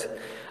list.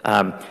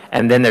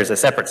 And then there's a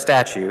separate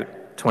statute,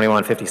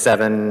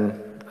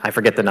 2157, I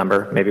forget the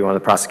number, maybe one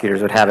of the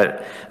prosecutors would have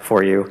it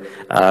for you,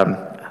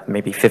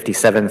 maybe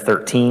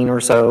 5713 or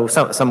so,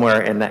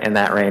 somewhere in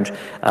that range,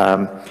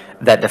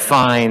 that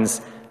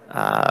defines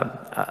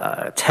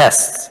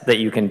tests that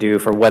you can do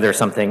for whether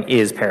something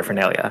is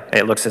paraphernalia.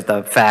 It looks at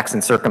the facts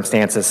and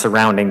circumstances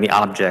surrounding the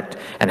object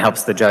and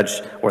helps the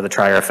judge or the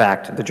trier of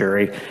fact, the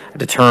jury,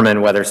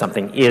 determine whether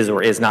something is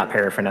or is not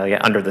paraphernalia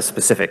under the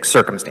specific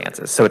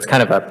circumstances. So it's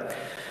kind of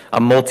a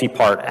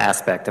multi-part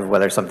aspect of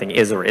whether something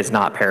is or is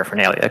not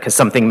paraphernalia, because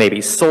something may be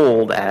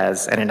sold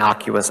as an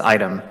innocuous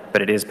item,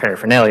 but it is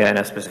paraphernalia in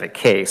a specific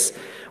case,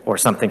 or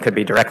something could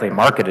be directly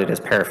marketed as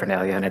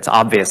paraphernalia and it's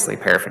obviously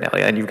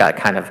paraphernalia, and you've got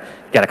to kind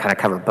of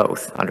cover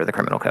both under the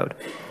criminal code.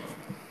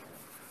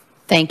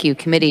 Thank you.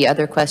 Committee,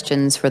 other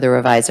questions for the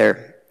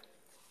revisor?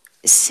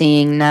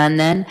 Seeing none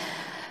then.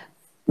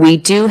 We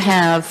do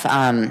have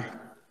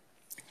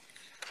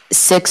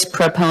 6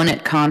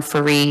 proponent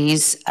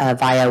conferees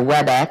via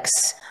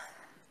WebEx.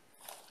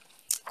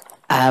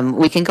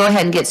 We can go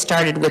ahead and get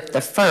started with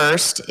the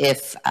first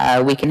if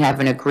we can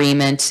have an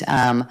agreement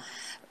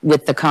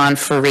with the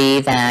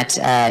conferee that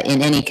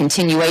in any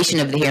continuation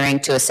of the hearing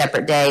to a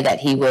separate day that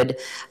he would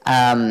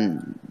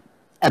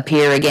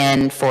appear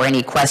again for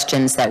any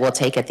questions that we'll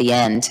take at the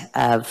end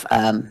of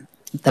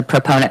the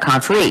proponent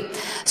conferee.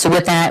 So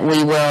with that,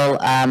 we will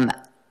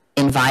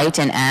invite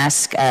and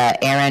ask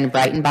Aaron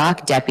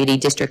Breitenbach, Deputy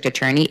District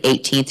Attorney,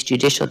 18th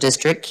Judicial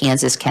District,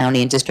 Kansas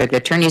County and District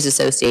Attorneys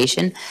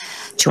Association,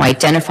 to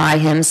identify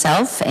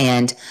himself,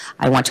 and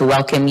I want to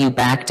welcome you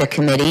back to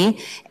committee.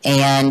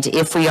 And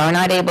if we are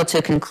not able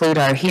to conclude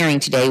our hearing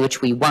today,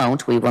 which we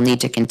won't, we will need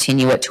to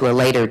continue it to a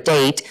later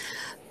date.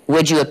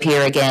 Would you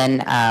appear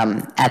again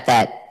at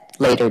that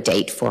later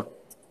date for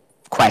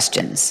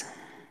questions?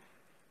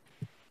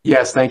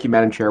 Yes, thank you,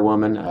 Madam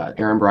Chairwoman.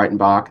 Aaron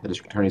Breitenbach, the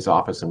District Attorney's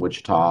Office in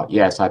Wichita.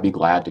 Yes, I'd be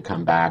glad to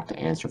come back to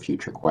answer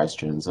future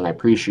questions, and I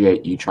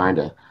appreciate you trying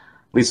to at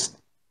least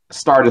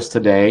start us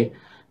today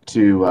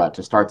to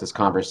start this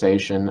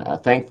conversation.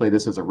 Thankfully,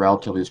 this is a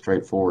relatively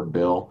straightforward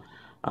bill.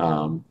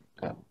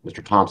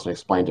 Mr. Thompson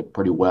explained it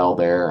pretty well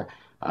there.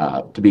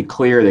 To be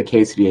clear, the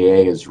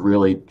KCDAA is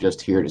really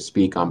just here to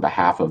speak on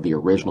behalf of the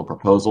original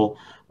proposal,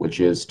 which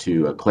is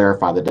to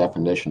clarify the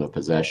definition of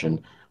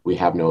possession. We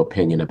have no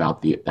opinion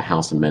about the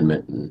House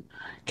amendment, and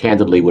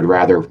candidly would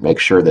rather make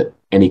sure that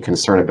any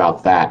concern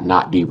about that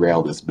not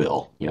derail this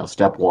bill. You know,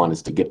 step one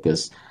is to get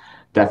this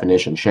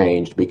definition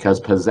changed, because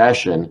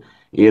possession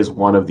is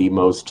one of the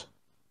most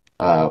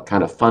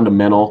kind of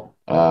fundamental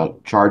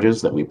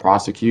charges that we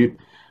prosecute.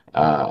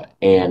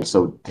 And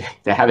so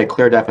to have a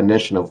clear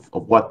definition of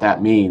what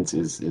that means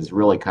is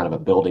really kind of a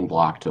building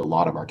block to a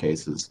lot of our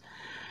cases.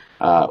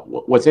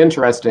 What's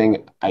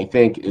interesting, I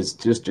think, is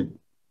just to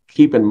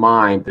keep in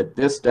mind that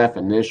this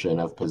definition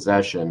of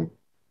possession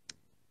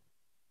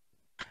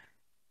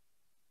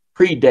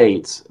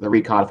predates the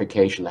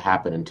recodification that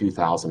happened in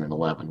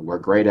 2011, where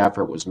great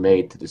effort was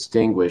made to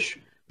distinguish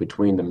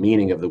between the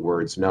meaning of the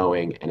words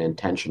knowing and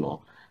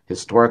intentional.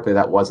 Historically,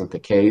 that wasn't the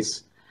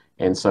case.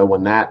 And so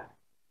when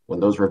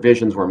those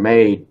revisions were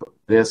made,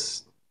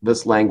 this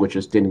language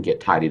just didn't get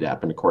tidied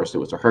up. And of course, it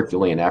was a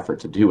Herculean effort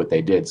to do what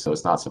they did. So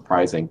it's not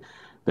surprising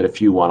that a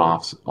few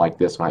one-offs like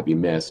this might be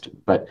missed.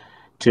 But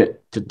to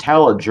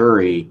tell a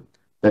jury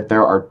that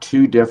there are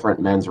two different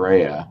mens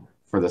rea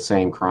for the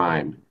same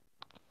crime,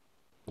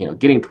 you know,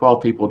 getting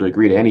 12 people to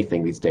agree to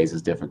anything these days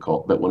is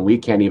difficult. But when we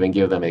can't even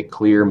give them a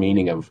clear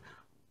meaning of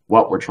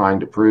what we're trying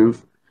to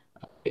prove,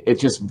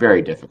 it's just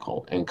very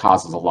difficult and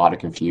causes a lot of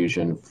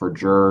confusion for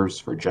jurors,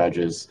 for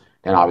judges,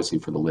 and obviously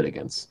for the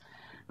litigants.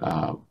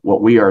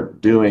 What we are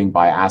doing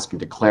by asking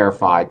to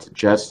clarify to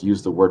just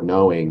use the word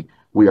knowing,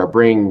 we are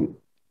bringing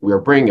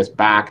us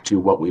back to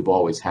what we've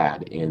always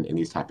had in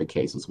these type of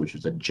cases, which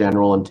is a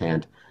general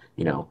intent.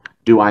 You know,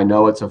 do I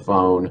know it's a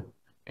phone,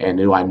 and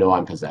do I know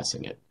I'm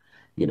possessing it?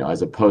 You know,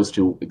 as opposed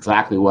to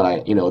exactly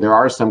what there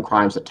are some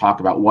crimes that talk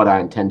about what I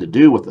intend to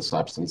do with the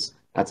substance.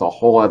 That's a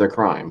whole other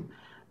crime.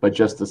 But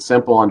just the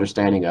simple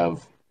understanding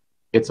of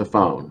it's a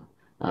phone,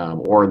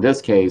 or in this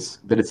case,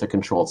 that it's a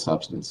controlled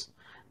substance.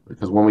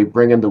 Because when we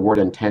bring in the word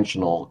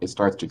intentional, it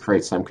starts to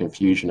create some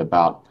confusion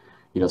about,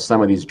 you know,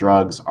 some of these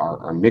drugs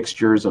are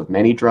mixtures of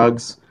many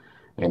drugs,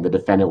 and the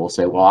defendant will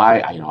say, well,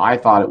 I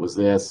thought it was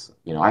this,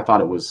 you know, I thought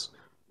it was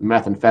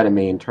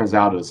methamphetamine, turns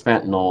out it was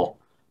fentanyl.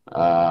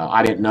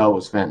 I didn't know it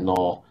was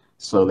fentanyl,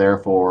 so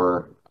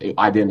therefore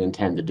I didn't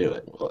intend to do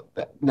it.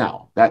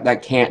 No,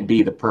 that can't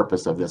be the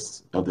purpose of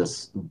this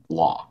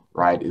law,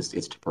 right?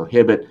 It's to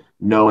prohibit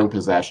knowing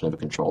possession of a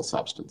controlled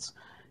substance,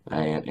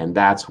 and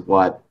that's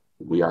what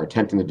we are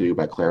attempting to do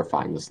by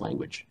clarifying this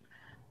language.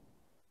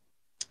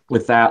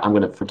 With that, I'm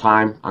going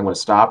to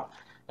stop,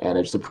 and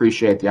I just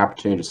appreciate the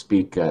opportunity to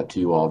speak to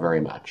you all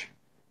very much.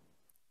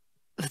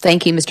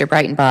 Thank you, Mr.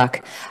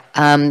 Breitenbach.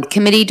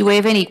 Committee, do we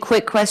have any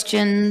quick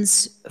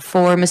questions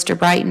for Mr.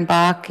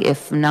 Breitenbach?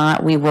 If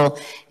not, we will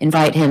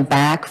invite him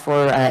back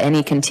for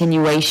any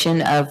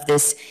continuation of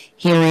this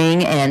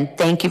hearing. And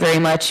thank you very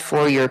much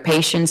for your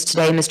patience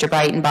today, Mr.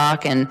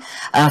 Breitenbach, and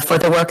for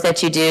the work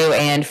that you do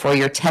and for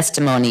your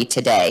testimony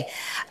today.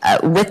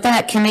 With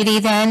that, committee,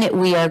 then,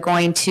 we are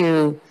going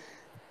to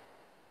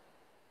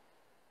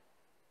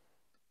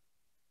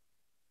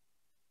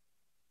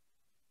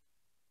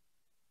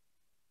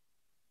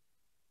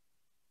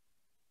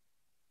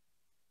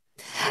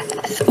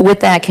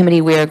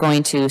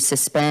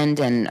suspend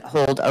and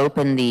hold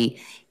open the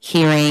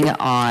hearing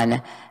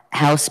on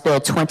House Bill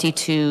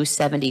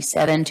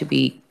 2277 to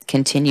be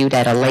continued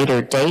at a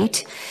later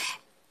date.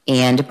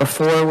 And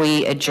before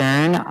we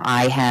adjourn,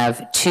 I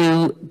have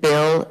two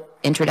bill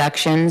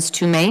introductions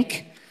to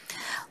make.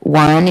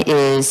 One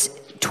is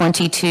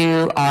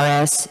 22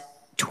 RS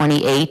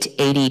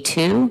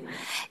 2882.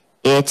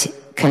 It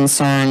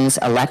concerns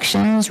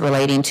elections,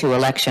 relating to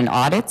election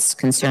audits,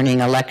 concerning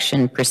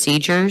election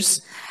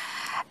procedures,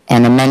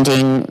 and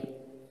amending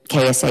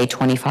KSA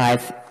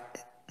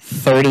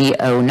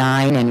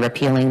 253009 and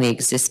repealing the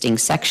existing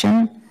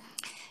section.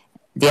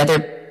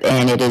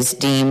 And it is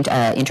deemed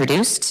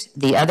introduced.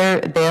 The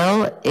other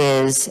bill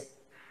is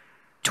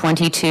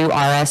 22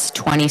 RS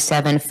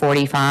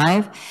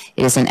 2745.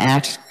 It is an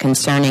act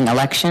concerning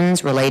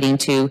elections, relating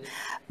to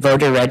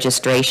voter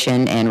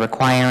registration and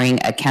requiring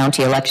a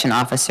county election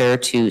officer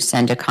to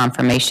send a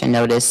confirmation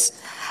notice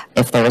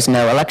if there is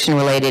no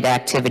election-related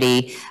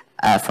activity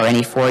for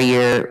any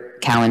 4-year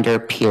calendar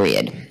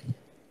period.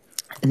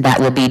 And that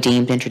will be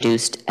deemed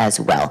introduced as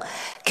well.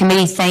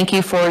 Committee, thank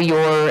you for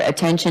your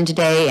attention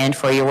today and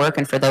for your work,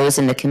 and for those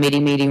in the committee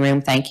meeting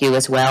room, thank you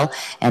as well,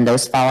 and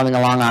those following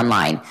along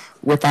online.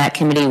 With that,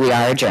 committee, we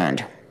are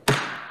adjourned.